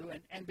us to,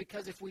 and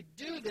because if we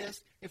do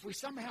this, if we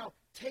somehow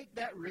take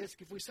that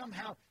risk, if we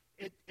somehow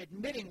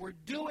admitting we're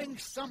doing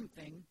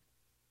something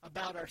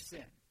about our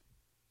sin.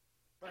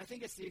 But I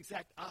think it's the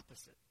exact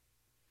opposite.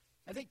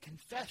 I think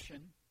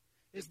confession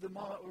is the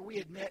moment where we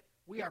admit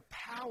we are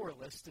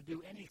powerless to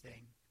do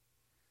anything,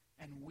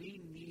 and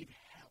we need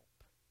help.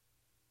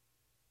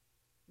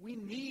 We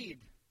need,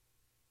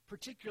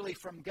 particularly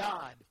from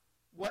God,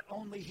 what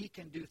only he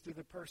can do through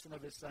the person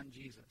of his Son,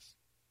 Jesus.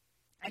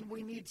 And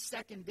we need,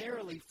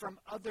 secondarily, from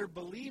other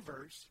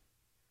believers,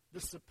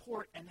 the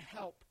support and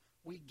help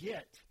we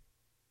get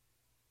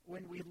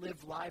when we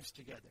live lives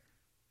together.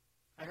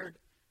 I heard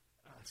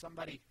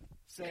somebody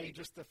say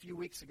just a few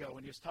weeks ago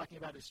when he was talking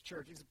about his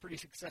church, he's a pretty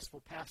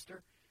successful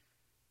pastor,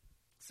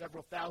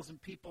 several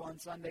thousand people on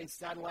Sundays,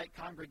 satellite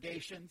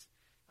congregations.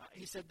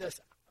 He said this,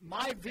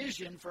 my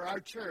vision for our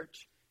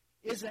church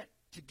isn't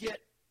to get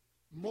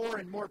more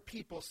and more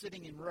people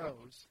sitting in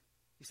rows.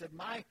 He said,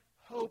 my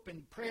hope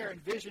and prayer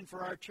and vision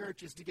for our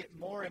church is to get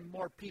more and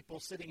more people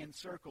sitting in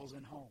circles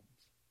in homes.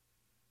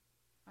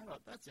 I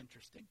thought, that's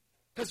interesting.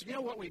 Because you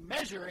know what we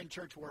measure in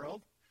church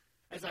world,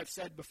 as I've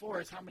said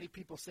before, is how many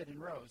people sit in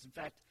rows. In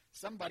fact,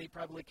 somebody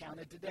probably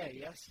counted today,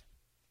 yes?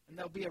 And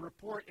there'll be a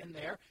report in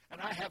there, and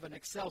I have an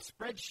Excel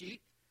spreadsheet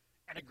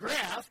and a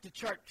graph to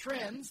chart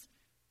trends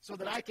so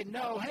that I can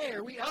know, hey,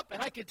 are we up?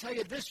 And I can tell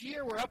you this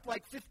year we're up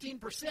like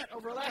 15%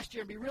 over last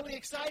year and be really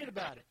excited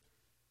about it.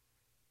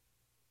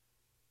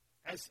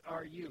 As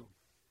are you.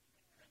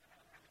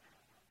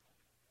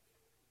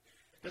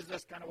 Because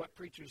that's kind of what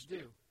preachers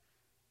do.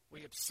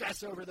 We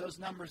obsess over those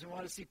numbers and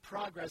want to see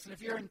progress. And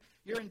if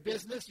you're in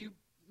business, you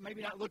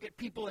maybe not look at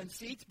people in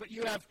seats, but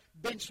you have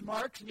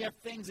benchmarks and you have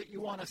things that you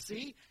want to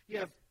see. You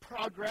have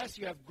progress,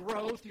 you have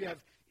growth, you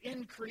have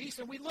increase,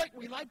 and we like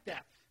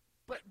that.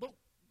 But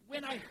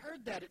when I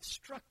heard that, it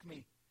struck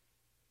me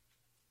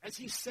as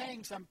he's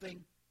saying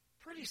something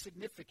pretty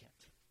significant.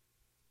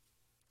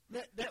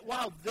 That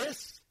while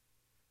this,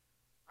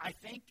 I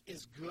think,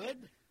 is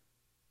good,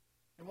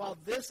 and while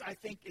this, I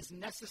think, is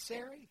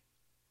necessary,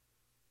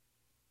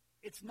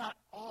 it's not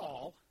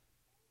all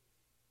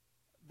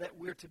that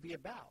we're to be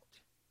about.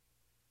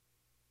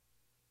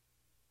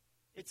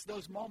 It's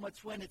those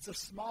moments when it's a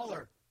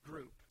smaller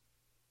group,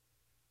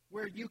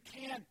 where you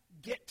can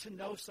get to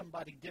know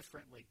somebody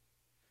differently,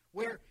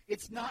 where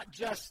it's not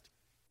just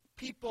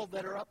people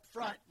that are up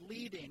front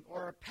leading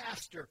or a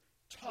pastor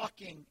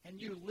talking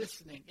and you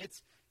listening.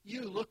 It's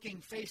you looking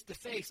face to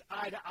face,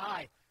 eye to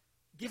eye,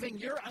 giving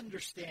your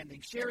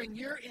understanding, sharing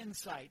your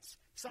insights,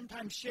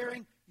 sometimes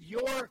sharing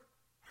your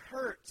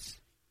hurts,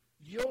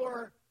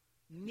 your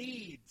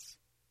needs,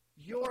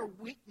 your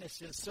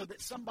weaknesses, so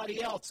that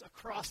somebody else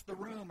across the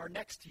room or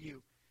next to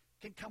you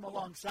can come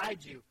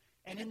alongside you.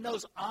 And in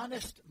those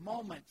honest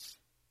moments,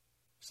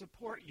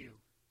 support you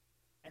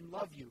and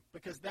love you.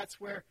 Because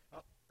that's where,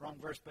 wrong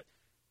verse, but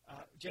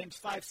James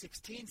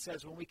 5:16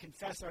 says, when we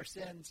confess our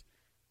sins,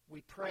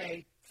 we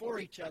pray for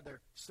each other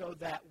so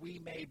that we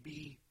may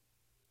be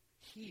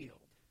healed.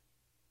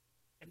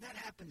 And that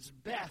happens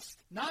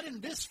best, not in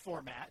this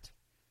format,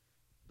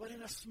 but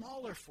in a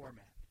smaller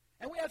format.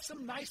 And we have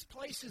some nice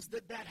places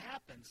that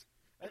happens.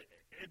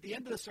 At the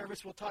end of the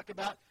service, we'll talk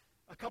about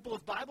a couple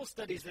of Bible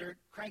studies that are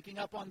cranking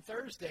up on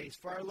Thursdays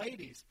for our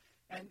ladies.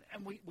 And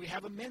we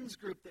have a men's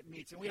group that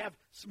meets, and we have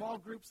small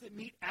groups that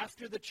meet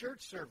after the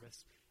church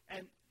service.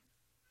 And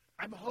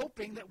I'm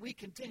hoping that we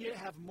continue to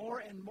have more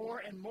and more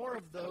and more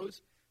of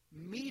those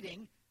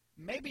meeting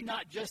maybe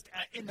not just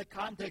in the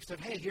context of,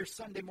 hey, here's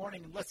Sunday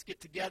morning and let's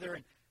get together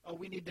and, oh,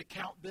 we need to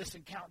count this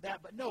and count that.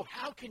 But no,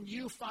 how can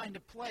you find a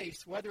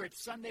place, whether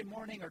it's Sunday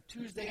morning or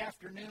Tuesday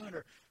afternoon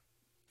or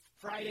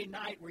Friday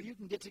night, where you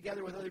can get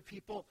together with other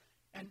people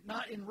and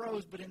not in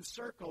rows but in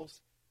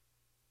circles,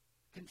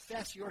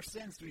 confess your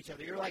sins to each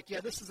other. You're like,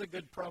 yeah, this is a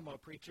good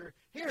promo, preacher.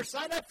 Here,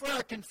 sign up for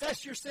our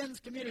Confess Your Sins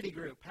community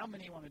group. How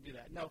many want to do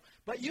that? No.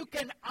 But you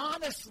can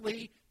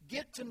honestly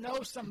get to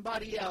know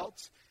somebody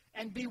else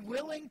and be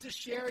willing to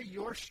share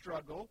your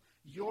struggle,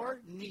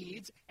 your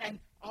needs, and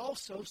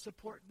also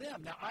support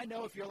them. Now, I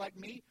know if you're like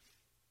me,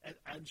 and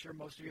I'm sure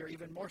most of you are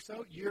even more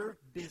so, you're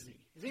busy.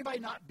 Is anybody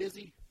not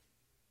busy?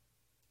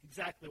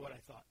 Exactly what I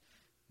thought.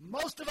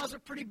 Most of us are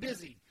pretty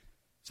busy.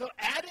 So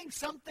adding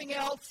something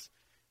else,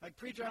 like,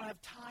 preacher, I don't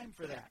have time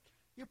for that.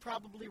 You're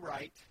probably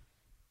right.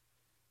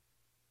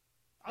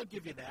 I'll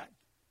give you that.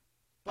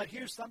 But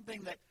here's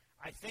something that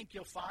I think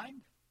you'll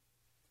find.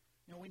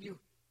 You know, when you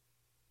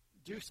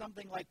do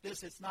something like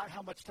this, it's not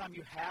how much time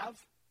you have.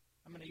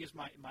 I'm going to use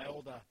my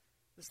old,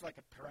 this is like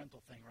a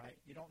parental thing, right?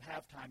 You don't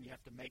have time, you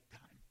have to make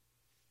time.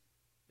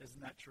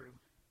 Isn't that true?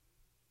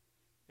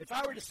 If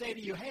I were to say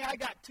to you, hey, I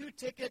got 2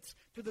 tickets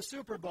to the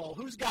Super Bowl,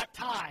 who's got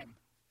time?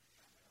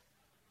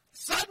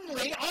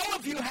 Suddenly, all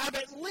of you have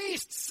at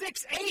least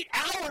 6-8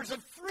 hours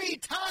of free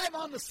time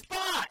on the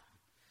spot.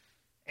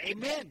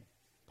 Amen.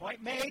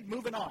 Point made,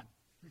 moving on.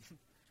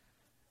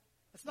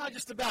 It's not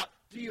just about,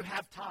 do you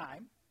have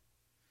time?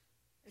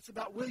 It's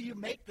about, will you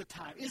make the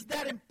time? Is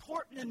that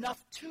important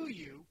enough to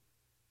you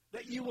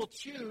that you will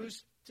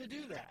choose to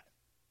do that?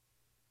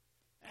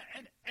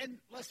 And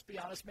let's be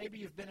honest, maybe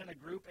you've been in a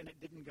group and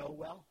it didn't go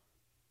well.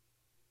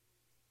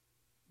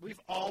 We've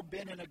all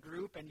been in a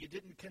group and you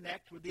didn't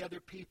connect with the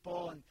other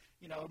people, and,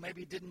 you know,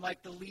 maybe you didn't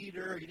like the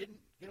leader, or you didn't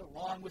get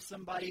along with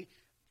somebody.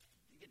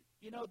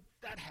 You know,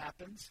 that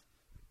happens.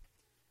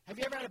 Have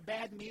you ever had a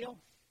bad meal?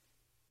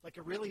 Like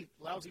a really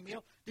lousy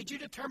meal? Did you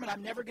determine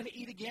I'm never going to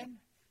eat again?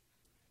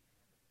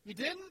 You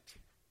didn't?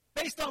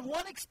 Based on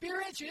one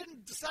experience, you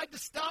didn't decide to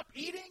stop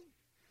eating?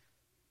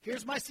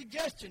 Here's my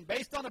suggestion.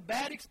 Based on a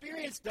bad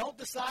experience, don't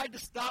decide to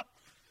stop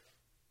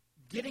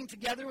getting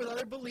together with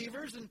other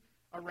believers and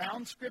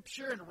around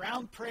Scripture and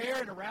around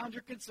prayer and around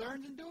your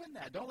concerns and doing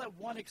that. Don't let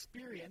one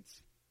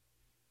experience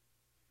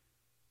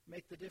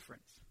make the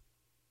difference.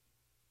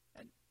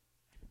 And,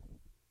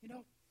 you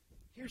know,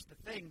 here's the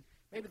thing.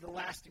 Maybe the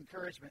last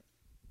encouragement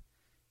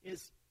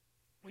is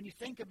when you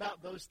think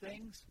about those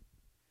things,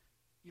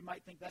 you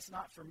might think that's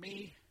not for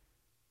me.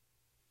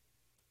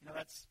 You know,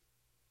 that's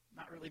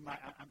not really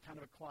I'm kind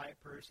of a quiet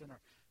person,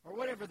 or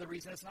whatever the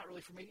reason, it's not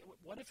really for me.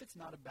 What if it's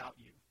not about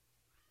you?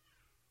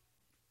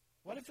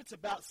 What if it's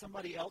about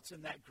somebody else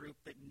in that group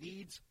that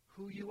needs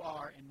who you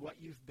are and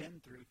what you've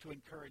been through to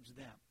encourage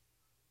them?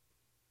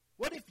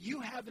 What if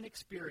you have an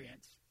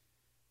experience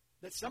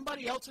that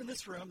somebody else in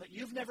this room that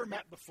you've never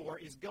met before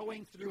is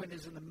going through and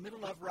is in the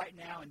middle of right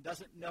now and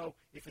doesn't know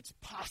if it's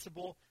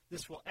possible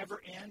this will ever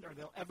end or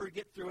they'll ever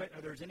get through it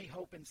or there's any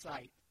hope in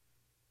sight?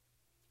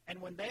 And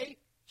when they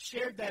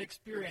shared that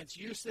experience,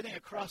 you sitting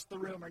across the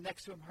room or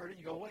next to them heard it, and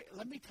you go, wait,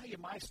 let me tell you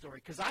my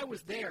story, because I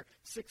was there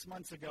 6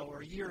 months ago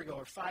or a year ago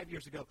or 5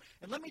 years ago,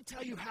 and let me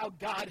tell you how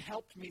God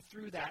helped me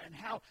through that and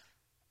how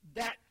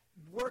that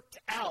worked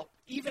out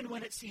even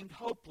when it seemed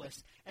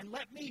hopeless, and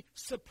let me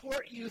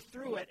support you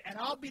through it, and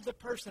I'll be the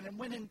person, and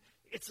when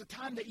it's a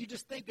time that you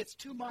just think it's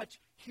too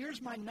much,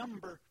 here's my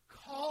number,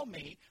 call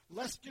me,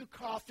 let's do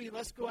coffee,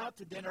 let's go out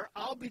to dinner,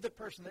 I'll be the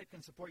person that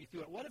can support you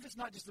through it. What if it's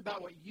not just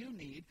about what you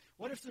need?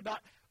 What if it's about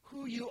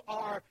who you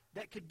are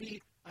that could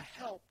be a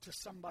help to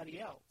somebody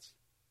else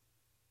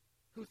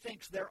who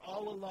thinks they're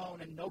all alone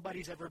and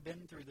nobody's ever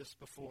been through this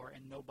before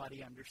and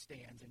nobody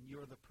understands, and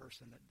you're the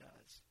person that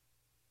does?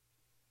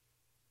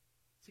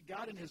 See,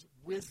 God in His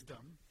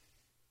wisdom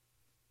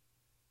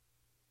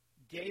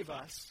gave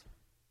us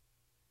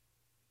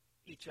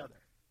each other.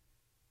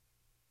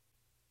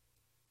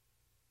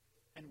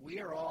 And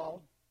we are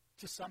all,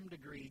 to some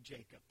degree,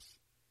 Jacobs.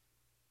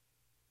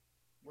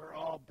 We're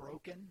all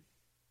broken.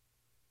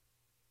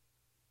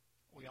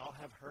 We all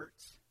have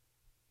hurts.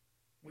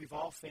 We've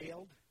all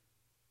failed.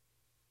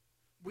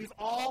 We've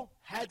all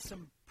had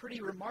some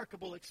pretty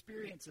remarkable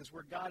experiences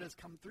where God has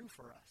come through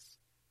for us.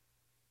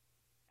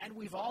 And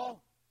we've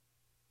all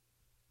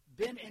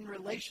been in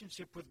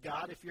relationship with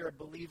God, if you're a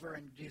believer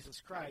in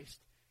Jesus Christ,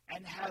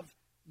 and have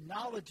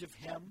knowledge of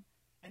Him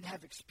and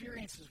have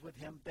experiences with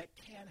Him that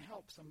can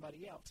help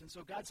somebody else. And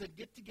so God said,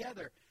 get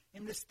together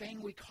in this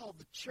thing we call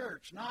the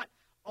church, not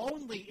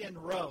only in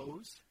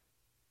rows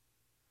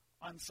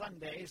on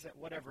Sundays at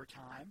whatever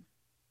time,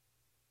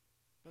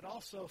 but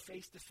also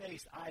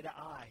face-to-face,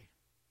 eye-to-eye,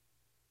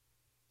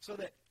 so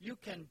that you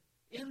can,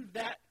 in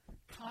that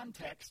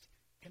context,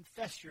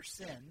 confess your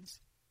sins.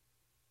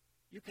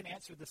 You can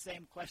answer the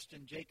same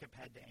question Jacob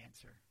had to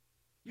answer.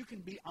 You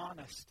can be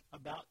honest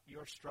about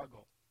your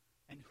struggle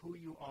and who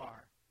you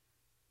are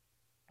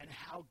and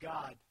how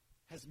God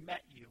has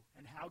met you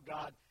and how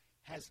God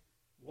has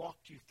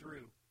walked you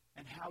through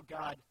and how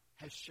God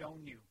has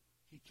shown you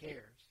He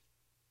cares.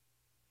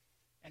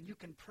 and you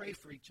can pray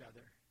for each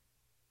other.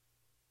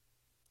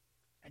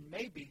 And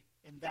maybe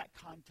in that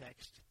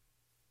context,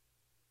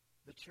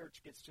 the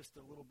church gets just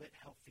a little bit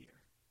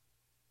healthier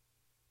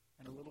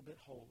and a little bit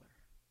wholer.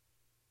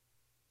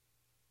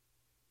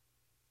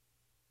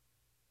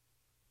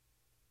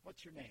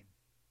 What's your name?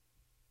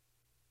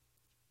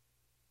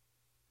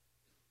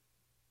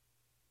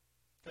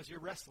 Because you're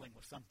wrestling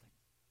with something.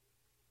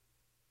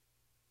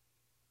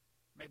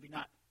 Maybe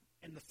not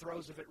in the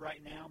throes of it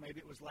right now. Maybe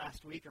it was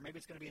last week, or maybe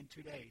it's going to be in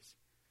 2 days.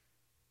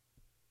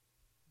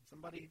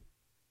 Somebody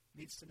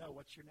needs to know,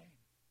 what's your name?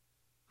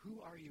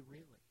 Who are you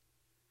really?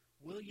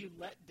 Will you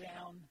let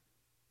down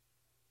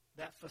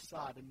that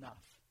facade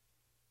enough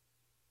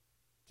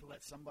to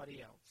let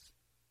somebody else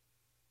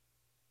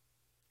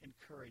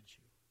encourage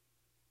you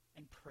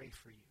and pray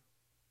for you,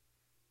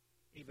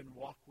 even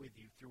walk with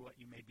you through what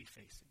you may be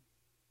facing?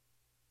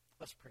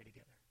 Let's pray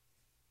together.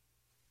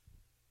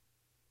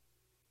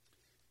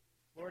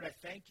 Lord, I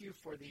thank you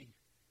for the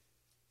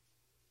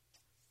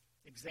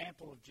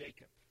example of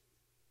Jacob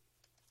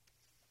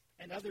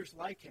and others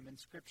like him in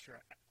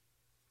Scripture.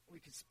 We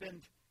could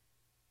spend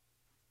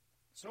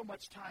so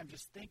much time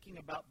just thinking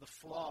about the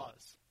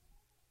flaws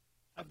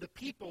of the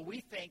people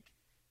we think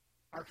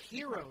are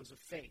heroes of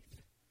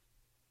faith.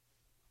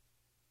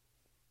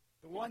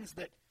 The ones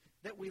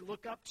that we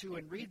look up to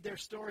and read their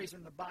stories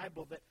in the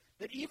Bible,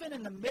 that even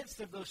in the midst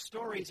of those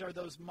stories are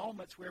those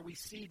moments where we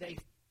see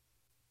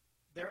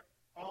they're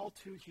all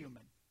too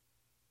human.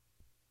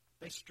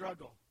 They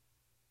struggle.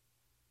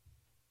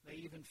 They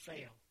even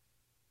fail.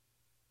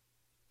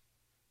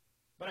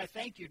 But I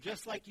thank you,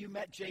 just like you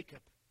met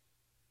Jacob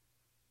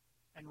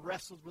and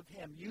wrestled with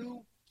him,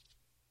 you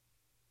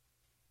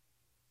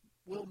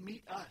will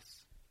meet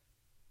us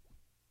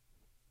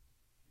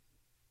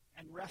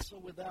and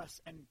wrestle with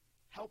us and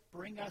help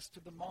bring us to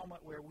the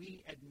moment where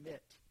we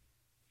admit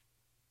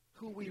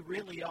who we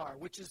really are,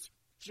 which is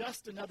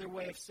just another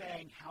way of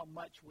saying how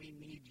much we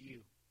need you.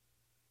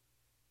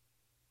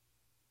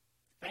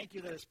 Thank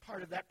you that as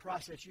part of that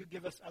process, you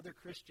give us other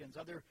Christians,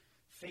 other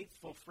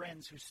faithful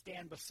friends who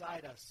stand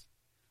beside us,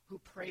 who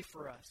pray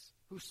for us,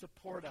 who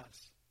support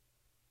us,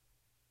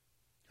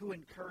 who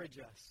encourage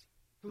us,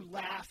 who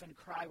laugh and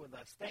cry with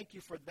us. Thank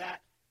you for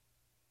that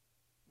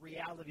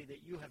reality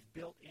that you have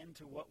built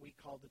into what we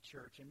call the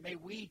church. And may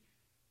we,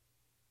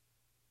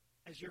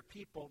 as your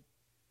people,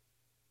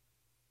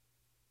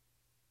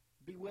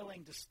 be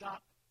willing to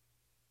stop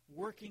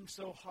working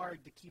so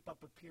hard to keep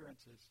up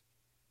appearances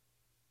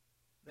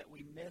that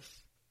we miss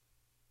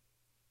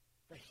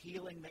the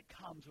healing that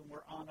comes when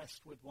we're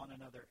honest with one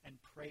another and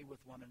pray with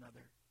one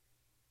another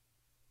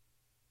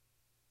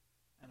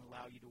and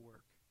allow you to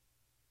work.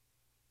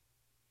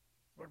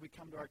 Lord, we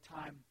come to our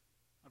time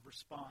of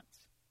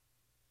response.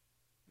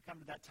 We come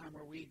to that time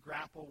where we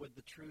grapple with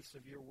the truths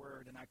of your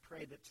word, and I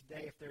pray that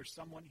today, if there's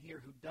someone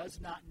here who does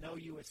not know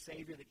you as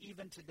Savior, that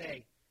even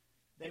today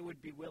they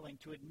would be willing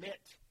to admit,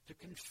 to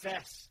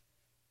confess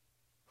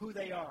who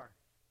they are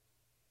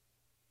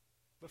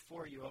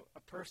before you, a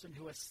person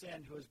who has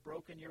sinned, who has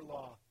broken your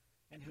law,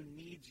 and who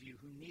needs you,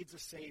 who needs a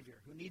Savior,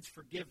 who needs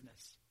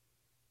forgiveness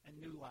and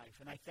new life.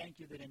 And I thank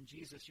you that in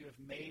Jesus you have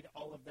made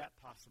all of that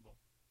possible.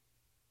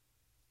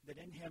 That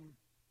in him,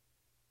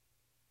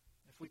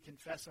 if we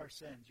confess our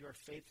sins, you are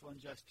faithful and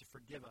just to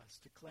forgive us,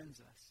 to cleanse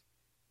us,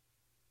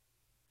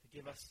 to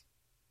give us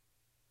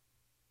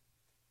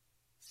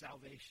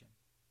salvation,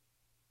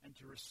 and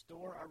to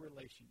restore our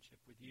relationship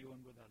with you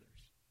and with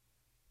others.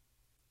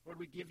 Lord,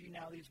 we give you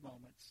now these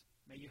moments.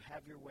 May you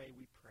have your way,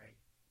 we pray.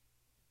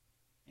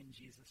 In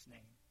Jesus' name.